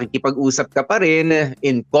na nakikipag-usap ka pa rin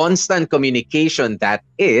in constant communication, that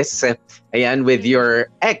is with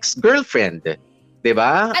your ex-girlfriend. 'Di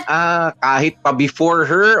ba? Kahit pa before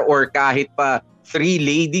her or kahit pa 3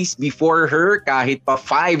 ladies before her, kahit pa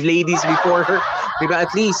 5 ladies before her, 'di ba?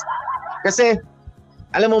 At least kasi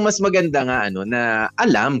alam mo, mas maganda nga na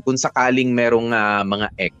alam kung sakaling merong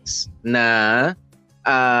mga ex na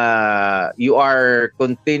you are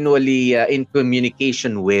continually in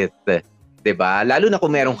communication with, 'di ba? Lalo na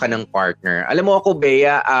kung meron ka ng partner. Alam mo ako,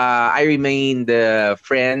 Bea, I remained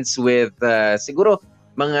friends with siguro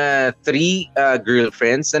mga 3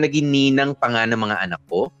 girlfriends na naging ninang pa nga ng mga anak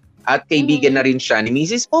ko at kaibigan na rin siya ni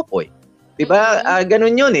Mrs. Popoy. Diba?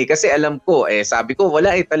 Ganun yun kasi alam ko, sabi ko,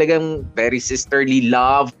 wala talagang very sisterly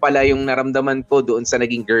love pala yung naramdaman ko doon sa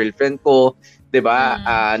naging girlfriend ko. Diba?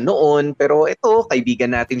 Noon, pero ito,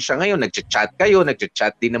 kaibigan natin siya ngayon. Nagchat-chat kayo,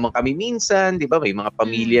 nagchat-chat din naman kami minsan. Diba? May mga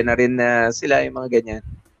pamilya na rin na sila, yung mga ganyan.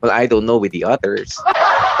 Well, I don't know with the others.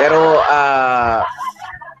 Pero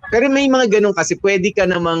may mga ganun kasi, pwede ka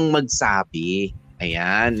namang magsabi.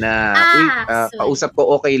 Ayan, na kausap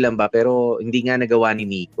ko okay lang ba, pero hindi nga nagawa ni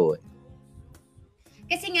Nico.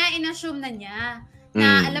 Kasi nga, inassume na niya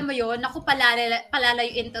na alam mo yun, naku,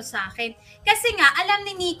 palalayuin to sa akin. Kasi nga, alam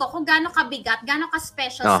ni Nico kung gaano kabigat, gaano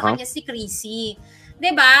ka-special sa kanya si Chrissy.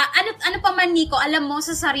 'Di ba? Ano pa man, Nico, alam mo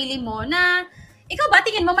sa sarili mo na, ikaw ba,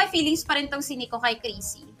 tingin mo may feelings pa rin tong si Nico kay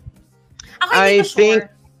Chrissy? Ako hindi ko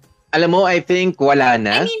sure. I think wala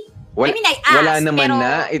na. I asked, wala naman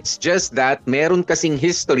na. It's just that meron kasing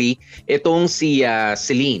history itong si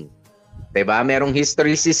Celine. 'Di ba? Merong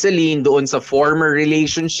history si Celine doon sa former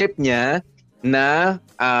relationship niya na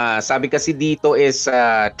sabi kasi dito is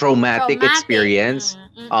traumatic experience.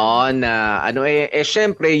 Na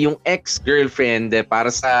syempre yung ex-girlfriend para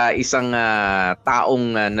sa isang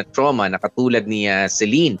taong na trauma na katulad ni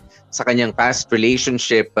Celine sa kanyang past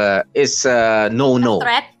relationship is no-no.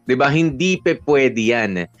 'Di ba? Hindi pwede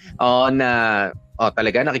 'yan.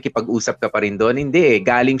 Talaga nakikipag-usap ka pa rin doon? Hindi.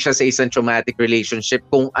 Galing siya sa isang traumatic relationship.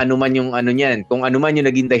 Kung ano man yung kung ano man yung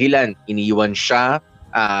naging dahilan, iniwan siya,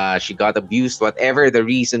 she got abused, whatever the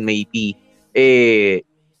reason may be,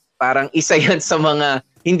 parang isa yan sa mga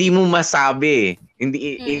hindi mo masabi.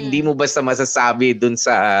 Hindi mo basta masasabi doon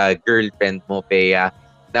sa girlfriend mo, Pea.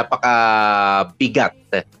 Napakabigat.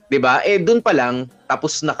 'Di ba? Doon pa lang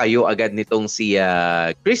tapos na kayo agad nitong si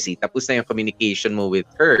Chrissy. Tapos na yung communication mo with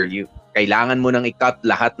her. Kailangan mo nang i-cut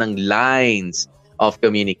lahat ng lines of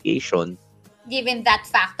communication. Given that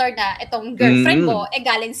factor na itong girlfriend mo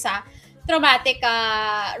galing sa traumatic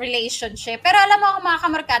relationship. Pero alam mo mga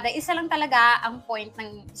kamarkada, isa lang talaga ang point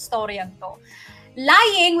ng storyang to.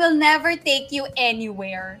 Lying will never take you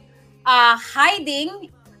anywhere.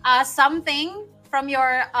 Hiding something from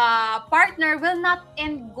your partner will not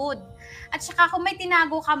end good. At saka kung may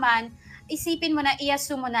tinago ka man, isipin mo na,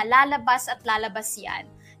 i-assume mo na, lalabas at lalabas yan.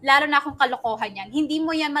 Lalo na kung kalokohan yan. Hindi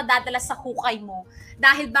mo yan madadala sa hukay mo.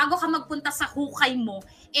 Dahil bago ka magpunta sa hukay mo,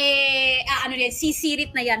 sisirit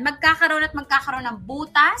na yan. Magkakaroon ng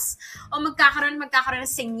butas o magkakaroon ng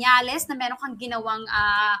senyales na meron kang ginawang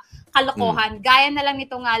kalokohan. Gaya na lang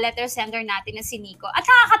nitong letter sender natin na si Nico. At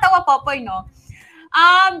nakakatawa, Popoy, no?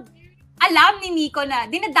 Alam ni Nico na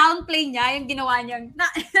dina-downplay niya yung ginawa niyang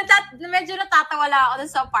medyo natatawa lang ako dun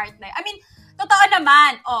sa partner. I mean, totoo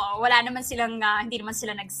naman, hindi naman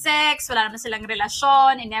sila nag-sex, wala naman silang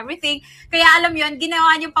relasyon and everything. Kaya alam yun,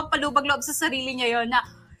 ginawa niyang pampalubag loob sa sarili niya yun na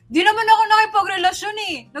di naman ako nakipagrelasyon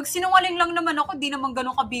nagsinungaling lang naman ako, di naman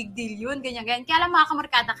ganun ka-big deal yun, ganyan. Kaya alam mga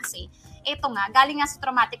kamarkada kasi, eto nga, galing nga sa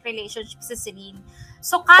traumatic relationship si Celine.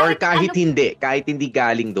 So kahit hindi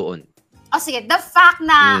galing doon. Sige, the fact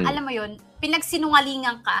na, alam mo yun,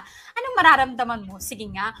 pinagsinungalingan ka, anong mararamdaman mo? Sige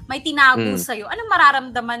nga, may tinago sa'yo. Anong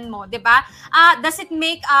mararamdaman mo, 'di ba? Does it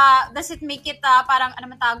make it parang ano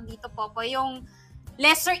man tawag dito, Popo, yung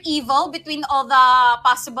lesser evil between all the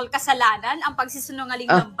possible kasalanan? Ang pagsisinungaling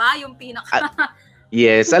lang ba yung pinaka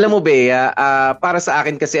Yes, alam mo Bea, para sa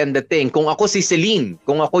akin kasi ang dating, kung ako si Celine,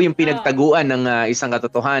 kung ako yung pinagtaguan ng isang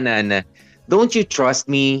katotohanan, don't you trust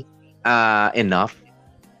me enough?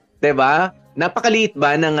 'Di ba? Napakaliit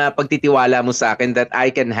ba ng pagtitiwala mo sa akin that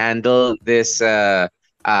I can handle this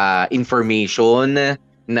information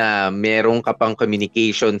na meron ka pang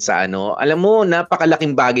communication sa ano? Alam mo,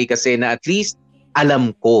 napakalaking bagay kasi na at least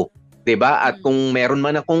alam ko, 'di ba? At kung meron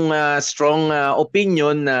man akong strong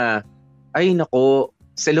opinion na ay nako,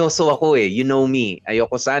 seloso ako you know me.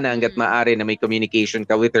 Ayoko sana hangga't maaari na may communication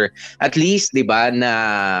ka with her. At least, 'di ba, na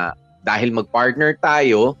dahil mag-partner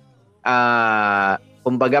tayo,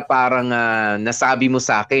 kumbaga parang nasabi mo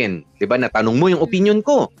sa akin, 'di ba? Natanong mo yung opinion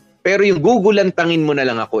ko. Pero yung gugulantangin mo na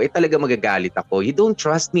lang ako, talaga magagalit ako. You don't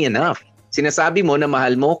trust me enough. Sinasabi mo na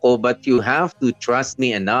mahal mo ko, but you have to trust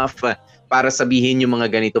me enough para sabihin yung mga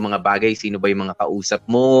ganito mga bagay. Sino ba yung mga kausap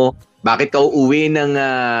mo? Bakit ka uuwi ng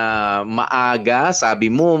maaga? Sabi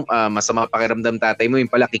mo, masama pakiramdam tatay mo, yung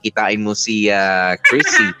pala kikitain mo si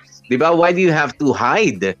Chrissy. 'Di ba? Why do you have to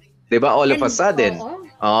hide? 'Di ba? All of a sudden.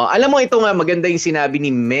 Alam mo, ito nga, maganda yung sinabi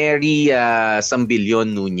ni Mary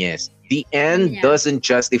Sambilyon Nunez. The end doesn't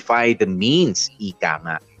justify the means, ika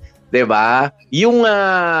nga. 'Di ba? Yung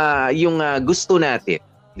gusto natin,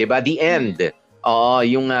 'di ba? The end.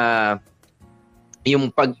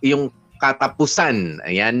 Yung katapusan,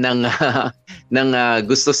 ayan, ng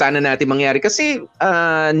gusto sana natin mangyari. Kasi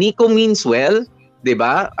Nico means well, 'di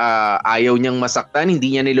ba? Ayaw niyang masaktan,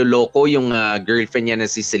 hindi niya niloloko yung girlfriend niya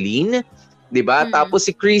na si Celine. 'Di ba? Tapos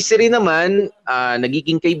si Chrissy rin naman,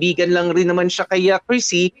 nagiging kaibigan lang rin naman siya kay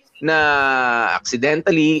Chrissy na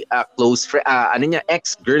accidentally close friend,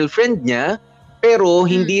 ex-girlfriend niya, pero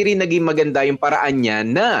hindi rin naging maganda yung paraan niya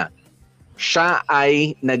na siya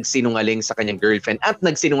ay nagsinungaling sa kanyang girlfriend at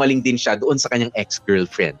nagsinungaling din siya doon sa kanyang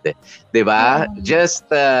ex-girlfriend. 'Di ba? Just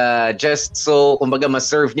so kumbaga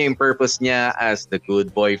ma-serve niya yung purpose niya as the good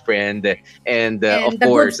boyfriend and of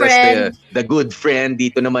course as the good friend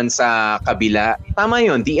dito naman sa kabila. Tama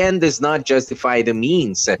 'yon. The end does not justify the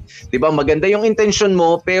means. 'Di ba? Maganda yung intention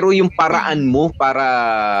mo pero yung paraan mo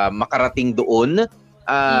para makarating doon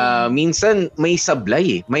minsan may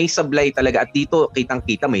sablay. May sablay talaga at dito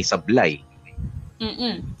kitang-kita may sablay.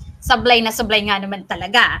 Sablay nga naman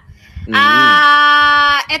talaga.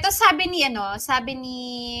 Eto sabi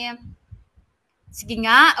ni sige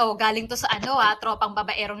nga, galing to sa tropang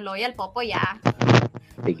babaerong loyal, Popoy.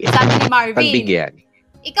 Sabi ni Marvin, pagbigyan.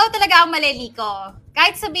 Ikaw talaga ang mali, Nico.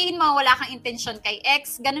 Kahit sabihin mo wala kang intensyon kay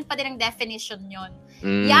ex, ganun pa din ang definition yon.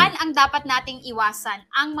 Yan ang dapat nating iwasan,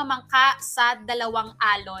 ang mamangka sa dalawang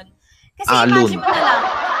alon. Kasi imagine mo na lang.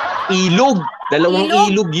 Ilog.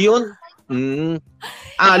 Dalawang ilog yun.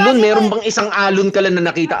 Alon, meron bang isang alon ka lang na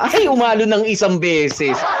nakita? Ay, umalon ng isang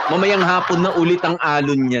beses. Mamayang hapon na ulit ang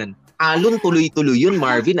alon yan. Alon, tuloy-tuloy yun,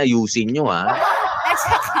 Marvin. Ayusin nyo, ha? At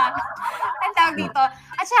saka, ang tawag dito,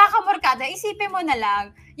 at saka kamorkada, isipin mo na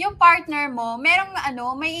lang, yung partner mo, merong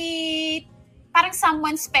may parang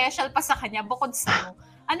someone special pa sa kanya bukod sa'yo.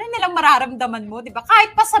 Ano nilang mararamdaman mo, di ba?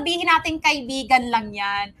 Kahit pa sabihin natin kaibigan lang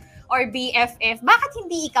yan, or BFF, bakit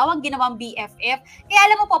hindi ikaw ang ginawang BFF? Kaya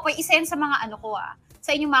alam mo, Popoy, isa yan sa mga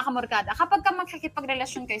sa inyong mga kamorkada, kapag ka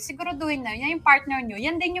makikipagrelasyon kayo, siguraduhin na yan yung partner nyo,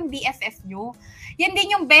 yan din yung BFF nyo, yan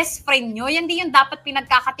din yung best friend nyo, yan din yung dapat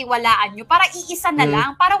pinagkakatiwalaan nyo para iisa na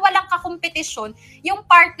lang, para walang kakompetisyon yung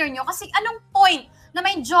partner nyo. Kasi anong point na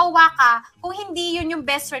may jowa ka kung hindi yun yung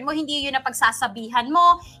best friend mo, hindi yun ang pagsasabihan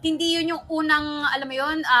mo, hindi yun yung unang, alam mo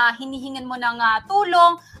yun, hinihingan mo ng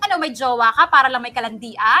tulong. Ano, may jowa ka para lang may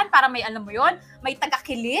kalandian, para may, alam mo yun, may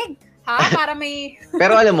tagakilig, ha? Para may...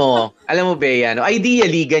 Pero alam mo, Bea, no,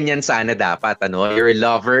 ideally, ganyan sana dapat, ano? Your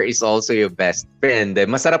lover is also your best friend.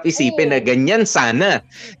 Masarap isipin na ganyan sana,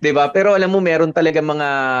 'di ba? Pero alam mo, meron talaga mga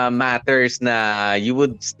matters na you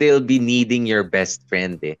would still be needing your best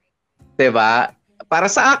friend, 'di ba? Para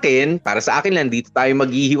sa akin lang, dito tayo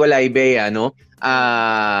maghihiwalay, Bea, no?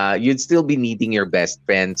 You'd still be needing your best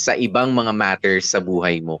friend sa ibang mga matters sa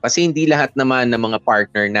buhay mo. Kasi hindi lahat naman ng mga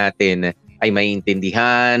partner natin ay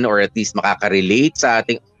maintindihan or at least makaka-relate sa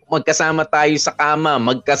ating magkasama tayo sa kama,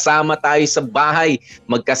 magkasama tayo sa bahay,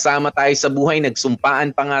 magkasama tayo sa buhay,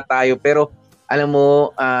 nagsumpaan pa nga tayo. Pero alam mo,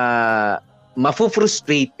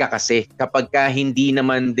 mafu-frustrate ka kasi kapag ka hindi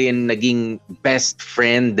naman din naging best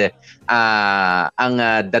friend ang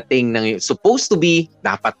dating ng supposed to be,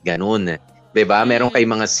 dapat ganun. 'Di ba? Meron kay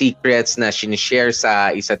mga secrets na sinishare sa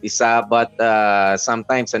isa't isa, but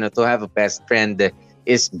sometimes to have a best friend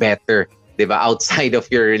is better, 'di ba? Outside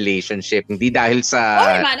of your relationship. Hindi dahil sa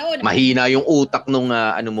mahina yung utak nung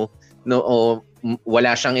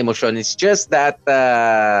wala siyang emosyon. It's just that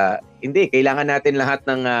hindi, kailangan natin lahat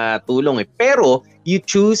ng tulong. Pero you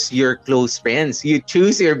choose your close friends. You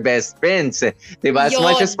choose your best friends. Diba? As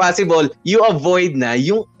much as possible, you avoid na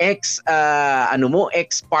yung ex-partner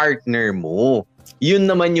mo. Yun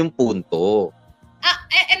naman yung punto.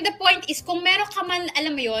 And the point is, kung meron ka man,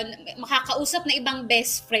 alam mo yun, makakausap na ibang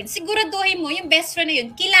best friend, siguraduhin mo yung best friend na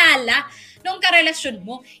yun, kilala nung karelasyon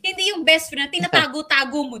mo. Hindi yung best friend na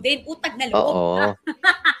tinatago-tago mo din, utag na loob.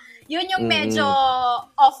 Yun yung medyo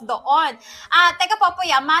off doon. Teka po,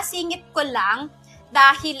 masingit ko lang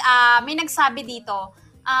dahil may nagsabi dito.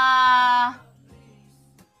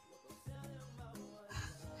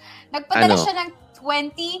 Nagpadala siya ng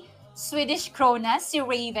 20 Swedish kronas, si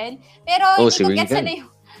Raven. Pero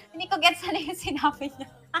hindi ko gets na yung sinabi niya.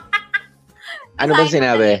 Ano bang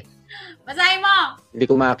sinabi? Basahin mo! Hindi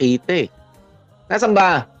ko makita eh. Nasaan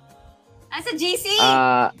ba? Sa GC?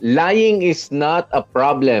 Lying is not a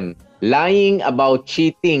problem. Lying about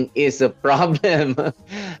cheating is a problem.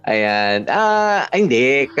 Ayan.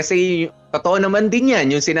 Hindi. Kasi totoo naman din yan.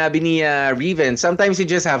 Yung sinabi ni Raven, sometimes you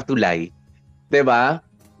just have to lie. Diba?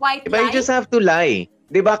 White diba? lie? You just have to lie.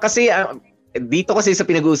 Diba? Kasi dito kasi sa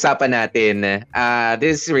pinag-uusapan natin,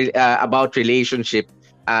 this is about relationship,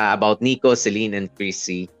 about Nico, Celine, and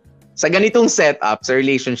Chrissy. Sa ganitong setup, sa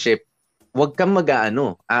relationship, huwag kang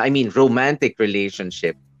romantic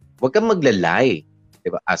relationship, huwag kang maglalay,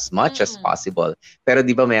 diba? As much as possible. Pero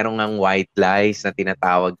diba merong ng white lies na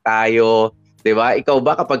tinatawag tayo, diba? Ikaw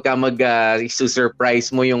ba kapag ka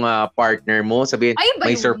surprise mo yung partner mo, sabihin,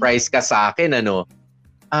 may surprise ka sa akin,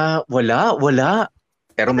 wala.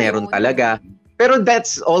 Pero meron talaga. Pero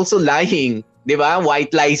that's also lying, diba?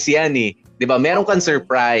 White lies yan eh. Diba? Meron kang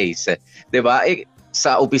surprise. Diba?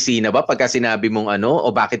 Sa opisina ba, pagka sinabi mong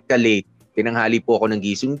bakit ka late? Tinanghali po ako ng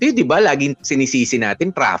gising. Di ba? Laging sinisisi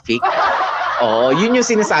natin traffic. Yun yung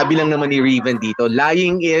sinasabi lang naman ni Raven dito.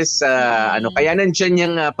 Lying is, kaya nandyan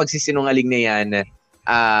yung pagsisinungaling na yan.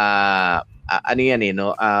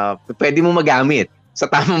 Pwede mo magamit sa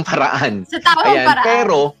tamang paraan. Sa tamang paraan.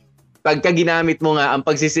 Pero, pagka ginamit mo nga ang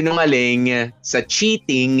pagsisinungaling sa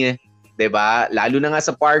cheating, 'di ba? Lalo na nga sa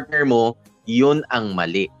partner mo, yun ang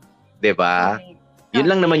mali. 'Di ba? Yun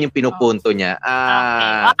lang naman yung pinupunto niya.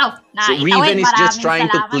 So Raven is just trying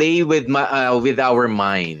to play with our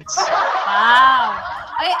minds. Wow.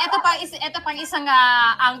 Ay, ito pang isang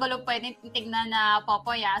angulo pwedeng tignan na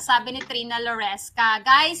Popoy. Sabi ni Trina Loresca,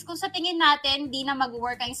 guys, kung sa tingin natin di na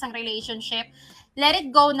mag-work ang isang relationship, let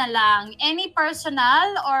it go na lang. Any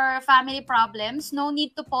personal or family problems, no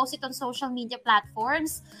need to post it on social media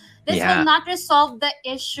platforms. This will not resolve the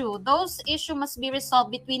issue. Those issues must be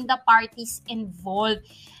resolved between the parties involved.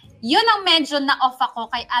 Yun ang medyo na-off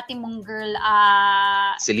ako kay ate mong girl,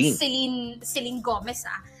 Celine Gomez.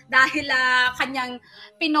 Dahil kanyang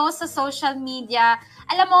pinost sa social media.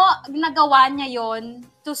 Alam mo, nagawa niya yon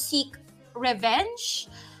to seek revenge,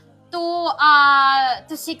 to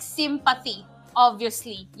seek sympathy.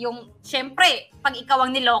 Obviously, syempre, pag ikaw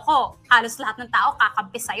ang niloko, halos lahat ng tao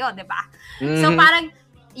kakampi sa'yo, di ba? So parang,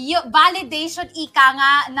 validation ika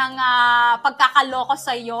nga ng pagkakaloko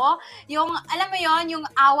sa'yo. Yung, alam mo yon, yung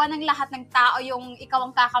awa ng lahat ng tao, yung ikaw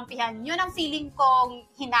ang kakampihan. Yun ang feeling kong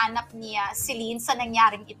hinanap niya, Celine, sa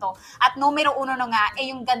nangyaring ito. At numero uno na nga,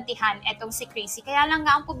 yung gantihan, etong si Crazy. Kaya lang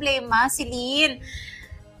nga ang problema, Celine,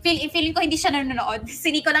 feeling ko hindi siya nanonood. Si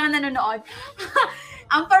Nico lang ang nanonood.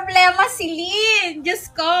 Ang problema, Celine,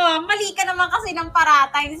 Diyos ko, mali ka naman kasi ng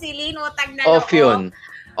paratay, Celine, utang na Off yun.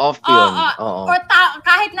 Off yun. Oo. Or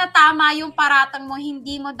kahit na tama yung paratang mo,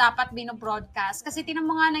 hindi mo dapat binobroadcast. Kasi tinan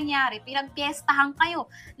mo nga nangyari, pinagpiestahan kayo.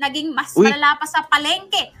 Naging mas malala pa sa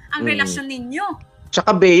palengke ang relasyon ninyo.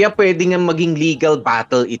 Tsaka Bea, pwede nga maging legal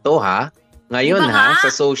battle ito ha. Ngayon diba,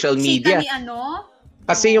 sa social media. Chika ni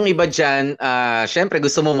Kasi yung iba dyan, syempre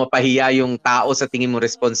gusto mo mapahiya yung tao sa tingin mo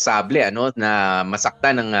responsable, na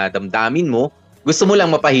masaktan ng damdamin mo. Gusto mo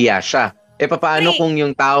lang mapahiya siya. Paano kung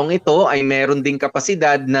yung taong ito ay meron ding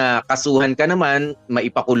kapasidad na kasuhan ka naman,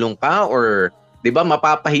 maipakulong ka, or 'di ba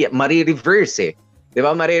mapapahiya, mari-reverse 'Di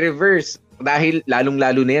ba mari-reverse dahil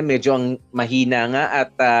lalong-lalo na yan medyo ang mahina nga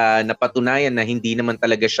at napatunayan na hindi naman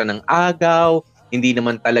talaga siya ng agaw, hindi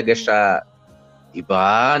naman talaga siya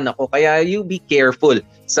iba. Nako, kaya you be careful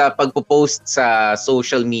sa pagpo-post sa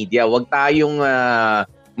social media. Huwag tayong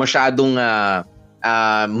masyadong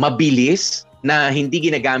mabilis na hindi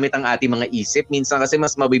ginagamit ang ating mga isip. Minsan kasi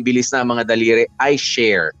mas mabibilis na mga daliri, I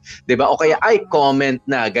share. 'Di ba? O kaya I comment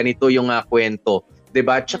na ganito yung kwento. 'Di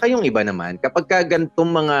ba? Tsaka yung iba naman, kapag ka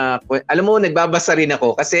ganitong mga, alam mo, nagbabasa rin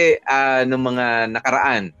ako kasi nung mga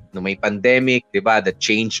nakaraan, nung may pandemic, 'di ba? The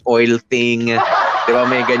change oil thing, 'di ba?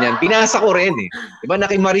 May ganyan. Binasa ko rin 'Di ba?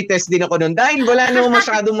 Nakimarites din ako noon dahil wala namang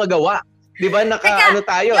masyadong magawa. 'Di ba?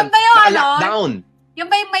 Tayo, naka-lockdown.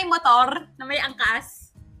 Yung ba yung may motor na may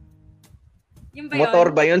angkas?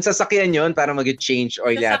 Motor ba yun? Sasakyan yun para mag-change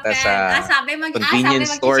oil yata sa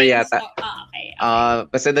convenience store yata. Okay.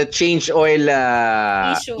 Basta the change oil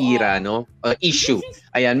era, no? Issue.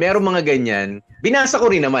 Ayan, meron mga ganyan. Binasa ko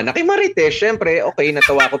rin naman. Nakimarites, syempre, okay,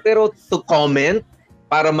 natawa ko. Pero to comment,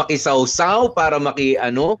 para makisawsaw, para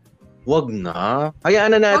wag na.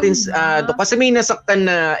 Hayaan na natin, kasi may nasaktan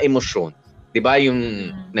na emosyon. 'Di ba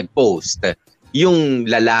yung nag-post? Yung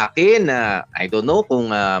lalaki na, I don't know kung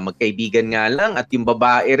magkaibigan nga lang, at yung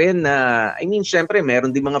babae rin na, syempre,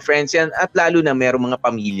 meron din mga friends yan, at lalo na meron mga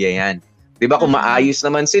pamilya yan. Diba, kung maayos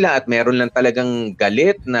naman sila at meron lang talagang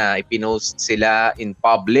galit na ipinost sila in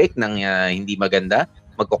public ng hindi maganda,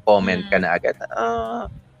 magko-comment ka na agad.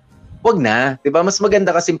 Wag na. Diba, mas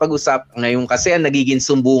maganda kasing pag-usap ngayon kasi ang nagiging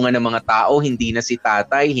sumbungan ng mga tao, hindi na si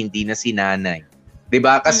tatay, hindi na si nanay. 'Di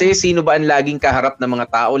ba? Kasi sino ba ang laging kaharap ng mga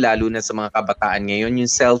tao, lalo na sa mga kabataan ngayon? Yung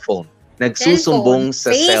cellphone. Nagsusumbong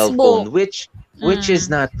sa cellphone, which is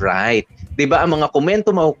not right. 'Di ba? Ang mga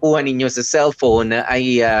komento makukuha ninyo sa cellphone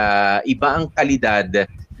ay iba ang kalidad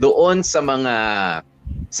doon sa mga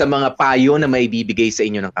payo na maibibigay sa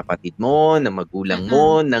inyo ng kapatid mo, ng magulang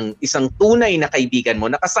mo, ng isang tunay na kaibigan mo,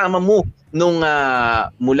 nakasama mo nung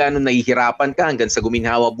mula nung nahihirapan ka hanggang sa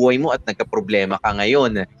guminhawa buhay mo at nagka-problema ka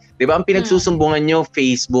ngayon. 'Di ba? Ang pinagsusumbungan nyo,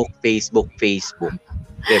 Facebook.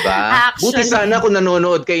 'Di ba? Buti sana kung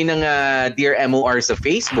nanonood kayo ng Dear MOR sa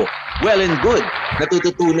Facebook. Well and good.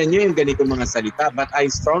 Natututunan nyo yung ganitong mga salita. But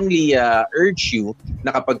I strongly urge you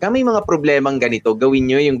na kapag may mga problemang ganito, gawin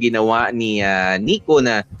nyo yung ginawa ni Nico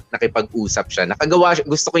na nakipag-usap siya.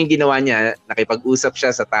 Gusto ko yung ginawa niya, nakipag-usap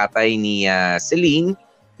siya sa tatay ni Celine.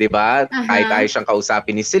 'Di ba? Kahit tayo siyang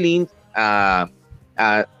kausapin ni Celine,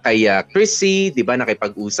 kay Chrissy, 'di ba,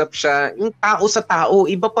 nakipag-usap siya. Yung tao sa tao,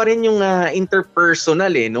 iba pa rin yung interpersonal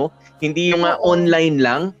no? Hindi yung online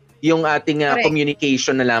lang yung ating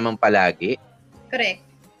communication na lamang palagi. Correct.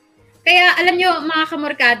 Kaya alam nyo mga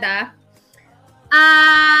kamorkada,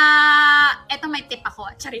 eto may tip ako,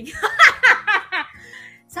 charing.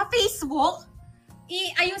 Sa Facebook,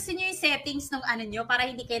 ayusin nyo yung settings ng nyo para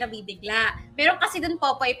hindi kayo nabibigla. Meron kasi dun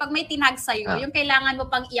po, pag may tinag sa'yo, yung kailangan mo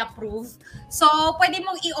pang i-approve. So, pwede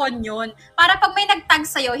mong i-on yun. Para pag may nag-tag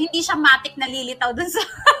sa'yo, hindi siya matik na lilitaw dun sa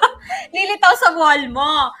lilitaw sa wall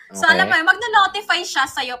mo. So, alam mo, magna-notify siya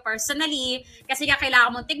sa'yo personally kasi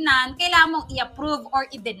kailangan mong tignan, kailangan mong i-approve or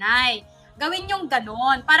i-deny. Gawin yung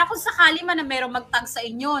ganon. Para kung sakali man na merong mag-tag sa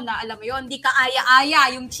inyo na alam mo yun, hindi ka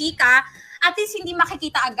aya-aya yung chika, at least hindi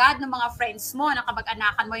makikita agad ng mga friends mo, ng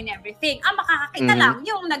kabag-anakan mo and everything. Makakakita lang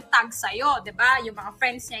yung nag-tag sa'yo, diba? Yung mga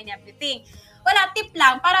friends niya and everything. Wala, tip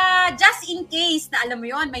lang, para just in case na alam mo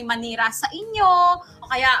yon, may manira sa inyo, o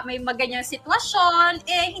kaya may maganyang sitwasyon,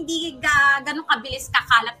 hindi ganun kabilis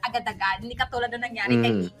kakalat agad-agad. Hindi katulad na nangyari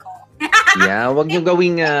kay Nico. Yeah, wag nyo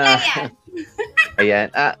gawing... Ayan.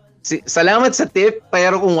 Salamat sa tip,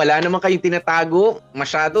 pero kung wala naman kayong tinatago,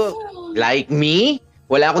 masyado, like me,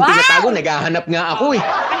 Wala akong tinatago, naghahanap nga ako eh.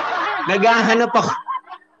 Naghahanap ako.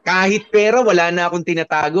 Kahit pera, wala na akong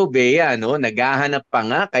tinatago, Bea, no? Naghahanap pa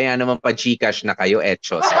nga, kaya naman pa Gcash na kayo,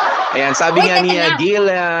 Etchos. Ayan, sabi nga ni Gil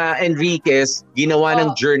Enriquez, ginawa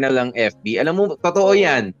ng journal ang FB. Alam mo, totoo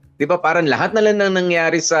yan. Di ba parang lahat na lang nang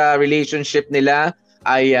nangyari sa relationship nila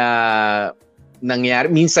ay nangyari.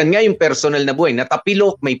 Minsan nga yung personal na buhay,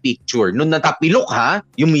 natapilok, may picture. Nung natapilok ha,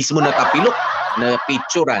 yung mismo natapilok, na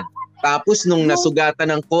picturean. Tapos nung nasugatan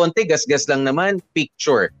ng konti, gasgas lang naman,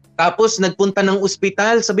 picture. Tapos nagpunta ng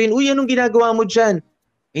ospital, sabihin, uy, anong ginagawa mo dyan?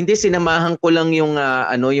 Hindi, sinamahan ko lang yung,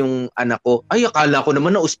 yung anak ko. Ay, akala ko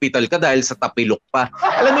naman na ospital ka dahil sa tapilok pa.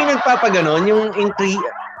 Alam mo yung nagpapaganon, yung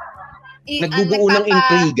nagbubuo ng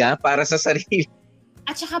intriga para sa sarili.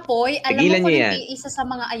 At saka Poy, alam mo kung isa sa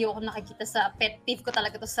mga ayoko nakikita sa pet peeve ko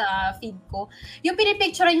talaga to sa feed ko, yung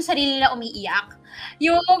pinipicture yung sarili nila umiiyak,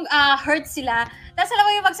 yung hurt sila, tapos alam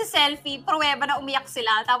mo yung magsiselfie, pruweba na umiyak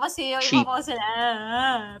sila, tapos yung iba ko sila,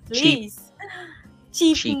 please.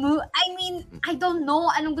 Cheap mo. I mean, I don't know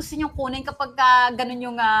anong gusto niyong kunin kapag ganun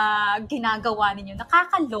yung ginagawa ninyo.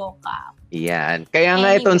 Nakakaloka. Yan. Kaya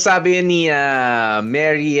nga itong sabi ni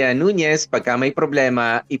Mary Nunez, pagka may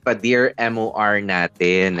problema, ipa-Dear MOR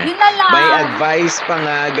natin. May advice pa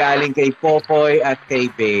nga galing kay Popoy at kay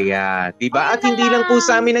Bea. Diba? At hindi lang po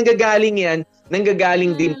sa amin nanggagaling yan,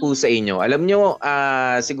 nanggagaling din po sa inyo. Alam nyo,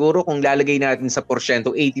 siguro kung lalagay natin sa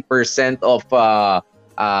porsyento, 80% of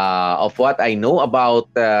what I know about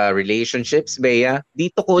relationships, Bea,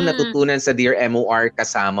 dito ko natutunan sa Dear MOR,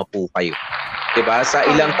 kasama po kayo. Diba? Sa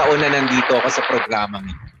ilang taon na nandito ako sa programang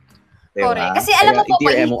ito. Diba? Correct. Kasi alam mo po,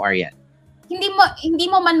 Dear MOR yan. Hindi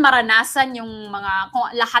mo man maranasan yung kung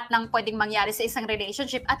lahat ng pwedeng mangyari sa isang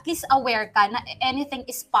relationship, at least aware ka na anything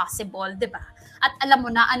is possible, di ba? At alam mo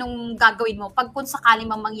na anong gagawin mo pag kung sakaling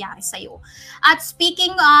mang mangyari sa'yo. At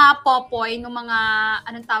speaking, Popoy, ng mga,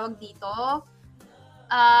 anong tawag dito?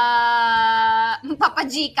 Papa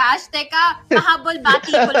Gcash? Teka, mahabol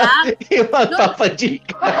bati ko lang. Yung Papa Gcash.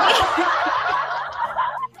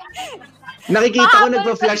 Nakikita ko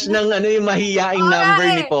nagpa-flash ng yung mahiyaing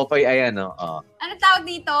number ni Popoy. Ayan, Ano tawag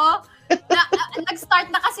dito?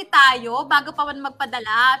 Nag-start na kasi tayo bago pa man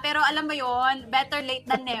magpadala. Pero alam mo yon, better late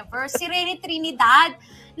than never. Si Rene Trinidad,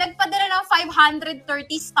 nagpadala ng 530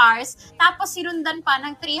 stars, tapos sinundan pa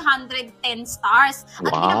ng 310 stars.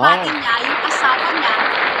 At binabati niya yung asawa niya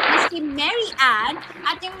na si Mary Ann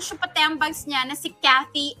at yung syupatembags niya na si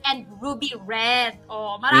Kathy and Ruby Red.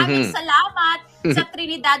 Maraming salamat sa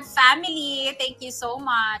Trinidad family. Thank you so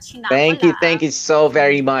much. Thank you so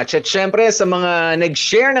very much. At syempre sa mga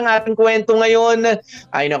nag-share ng ating kwento ngayon,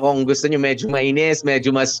 ay nako, kung gusto nyo medyo mainis,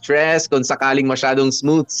 medyo mas stress, kung sakaling masyadong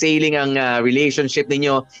smooth sailing ang relationship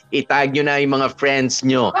ninyo, itag nyo na yung mga friends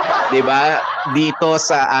nyo. Diba? Dito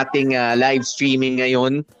sa ating live streaming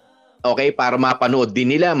ngayon, okay, para mapanood din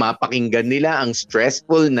nila, mapakinggan nila ang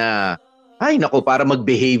stressful na, ay nako, para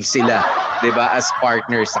mag-behave sila. Diba, as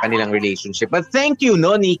partners sa kanilang relationship. But thank you,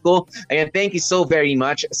 no, Nico? Ayan, thank you so very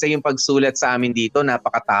much sa iyong pagsulat sa amin dito.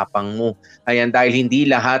 Napakatapang mo. Ayan, dahil hindi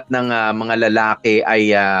lahat ng mga lalaki ay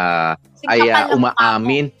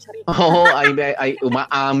umaamin. Oo, ay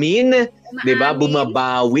umaamin. Diba,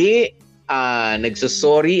 bumabawi,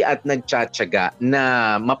 nagsusorry at nagtsatsaga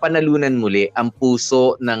na mapanalunan muli ang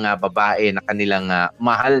puso ng babae na kanilang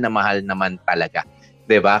mahal naman talaga.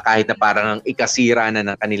 Diba? Kahit na parang ikasira na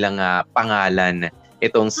ng kanilang pangalan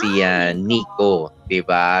itong si Nico,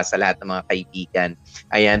 diba? Sa lahat ng mga kaibigan.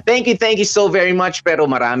 Ayan, thank you so very much, pero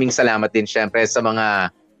maraming salamat din syempre sa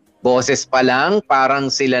mga boses pa lang,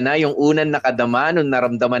 parang sila na yung unang nakadama nung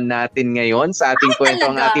naramdaman natin ngayon sa ating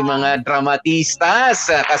kwento ang ating mga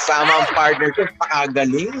dramatistas. Kasama ang partner ko,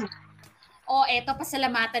 pakagaling. Eto,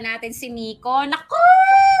 pasalamatan natin si Nico. Naku!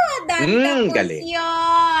 Dami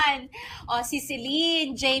yun! Si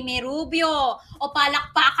Celine, Jamie Rubio.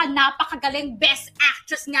 Palakpakan, napakagaling best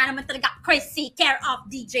actress nga naman talaga, Chrissy, care of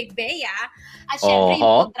DJ Bea. At syempre,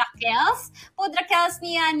 yung Pudra Kels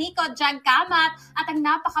ni Nico Jagkamat. At ang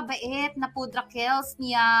napakabait na Pudra Kels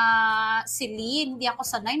ni Celine. Hindi ako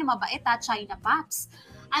sanay na mabait, China Pops.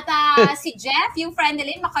 At si Jeff, yung friend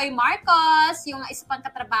nila, Makoy Marcos, yung isa pang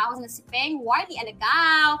katrabaho na si Peng, Wardy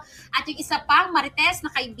Alagao, at yung isa pang Marites na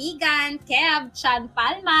kaibigan, Kev, Chan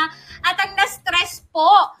Palma, at ang na-stress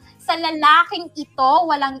po sa lalaking ito,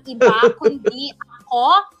 walang iba kundi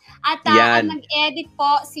ako. At ang nag-edit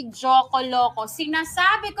po, si Joko Loco.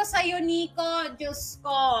 Sinasabi ko sa'yo, Nico, Diyos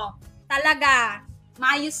ko, talaga,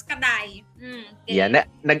 mayos ka, day. Yan,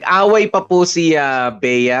 nag-away pa po si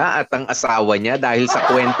Bea at ang asawa niya dahil sa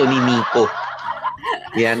kwento ni Nico.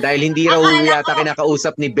 Yan, dahil hindi raw yata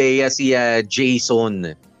kinakausap ni Bea si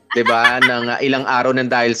Jason. 'Diba? Ng ilang araw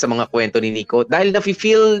nang dahil sa mga kwento ni Nico. Dahil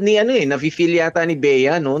nafi-feel yata ni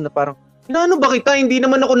Bea, no? Na parang, ano ba kita? Hindi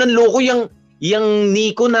naman ako nanloko yung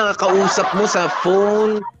Nico na kausap mo sa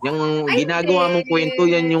phone. Yung ginagawa mong kwento,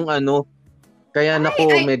 yan yung ano. Kaya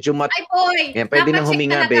nako, medyo Ay, boy! Yan, pwede nang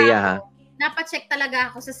huminga, Bea, ha? Napacheck talaga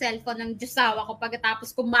ako sa cellphone ng Diyosawa ko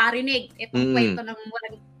pagkatapos kong marinig itong kwento ng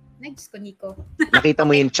walang... Ay, Diyos ko, Nico. Nakita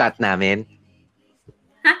mo yung chat namin?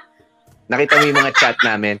 Nakita mo yung mga chat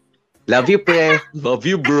namin? Love you, pre. Love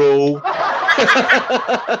you, bro.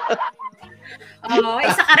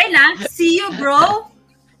 Isa ka rin, ha? See you, bro.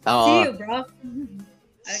 Oo. See you, bro.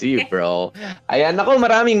 See you, bro. Ayan, ako,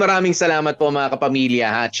 maraming salamat po mga kapamilya.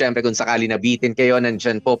 Ha? At syempre, kung sakali nabitin kayo,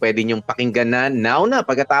 nandyan po, pwede niyong pakinggan na now na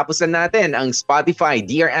pagkatapos na natin ang Spotify,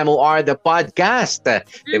 Dear MOR, the podcast.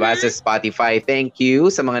 Diba? Sa Spotify, thank you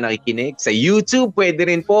sa mga nakikinig. Sa YouTube, pwede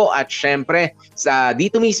rin po. At syempre,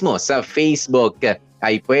 dito mismo, sa Facebook,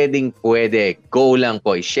 ay pwede. Go lang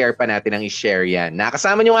po. I-share pa natin ang i-share yan.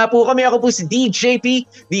 Nakasama niyo nga po kami. Ako po si DJ P.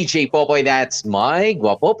 DJ Popoy, that's my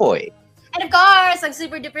Guapopoy. And of course, I'm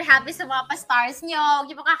super duper happy sa mga pa-stars nyo. Huwag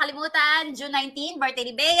niyo po kakalimutan, June 19, birthday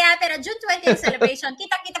ni Bea. Pero June 20 celebration.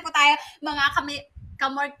 Kita-kita po tayo, mga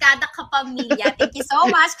kamorkada kapamilya. Thank you so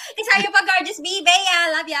much. Isa niyo pa, gorgeous B, Bea.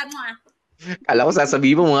 Love ya. Kala ko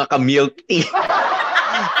sasabihin mo mga ka-milk tea.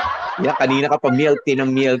 Yeah, kanina ka pa milk tea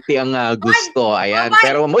ng milk tea ang gusto. Ayan.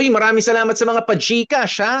 Pero maraming salamat sa mga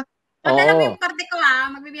pa-Gcash, ha? Padala mo yung parte ko, ha?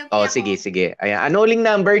 Magbe-milk tea ako. Sige. Ayan. Ano uling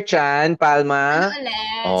number, Chan, Palma?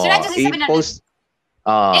 Ano ulit?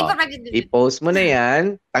 I-post mo na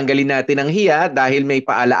yan. Tanggalin natin ang hiya dahil may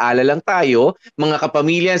paalaala lang tayo. Mga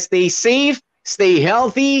kapamilya, stay safe, stay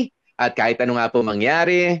healthy, at kahit ano nga po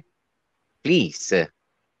mangyari, please,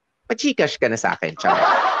 pa-Gcash ka na sa akin, Chan.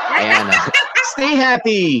 Ayan. Stay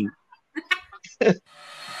happy!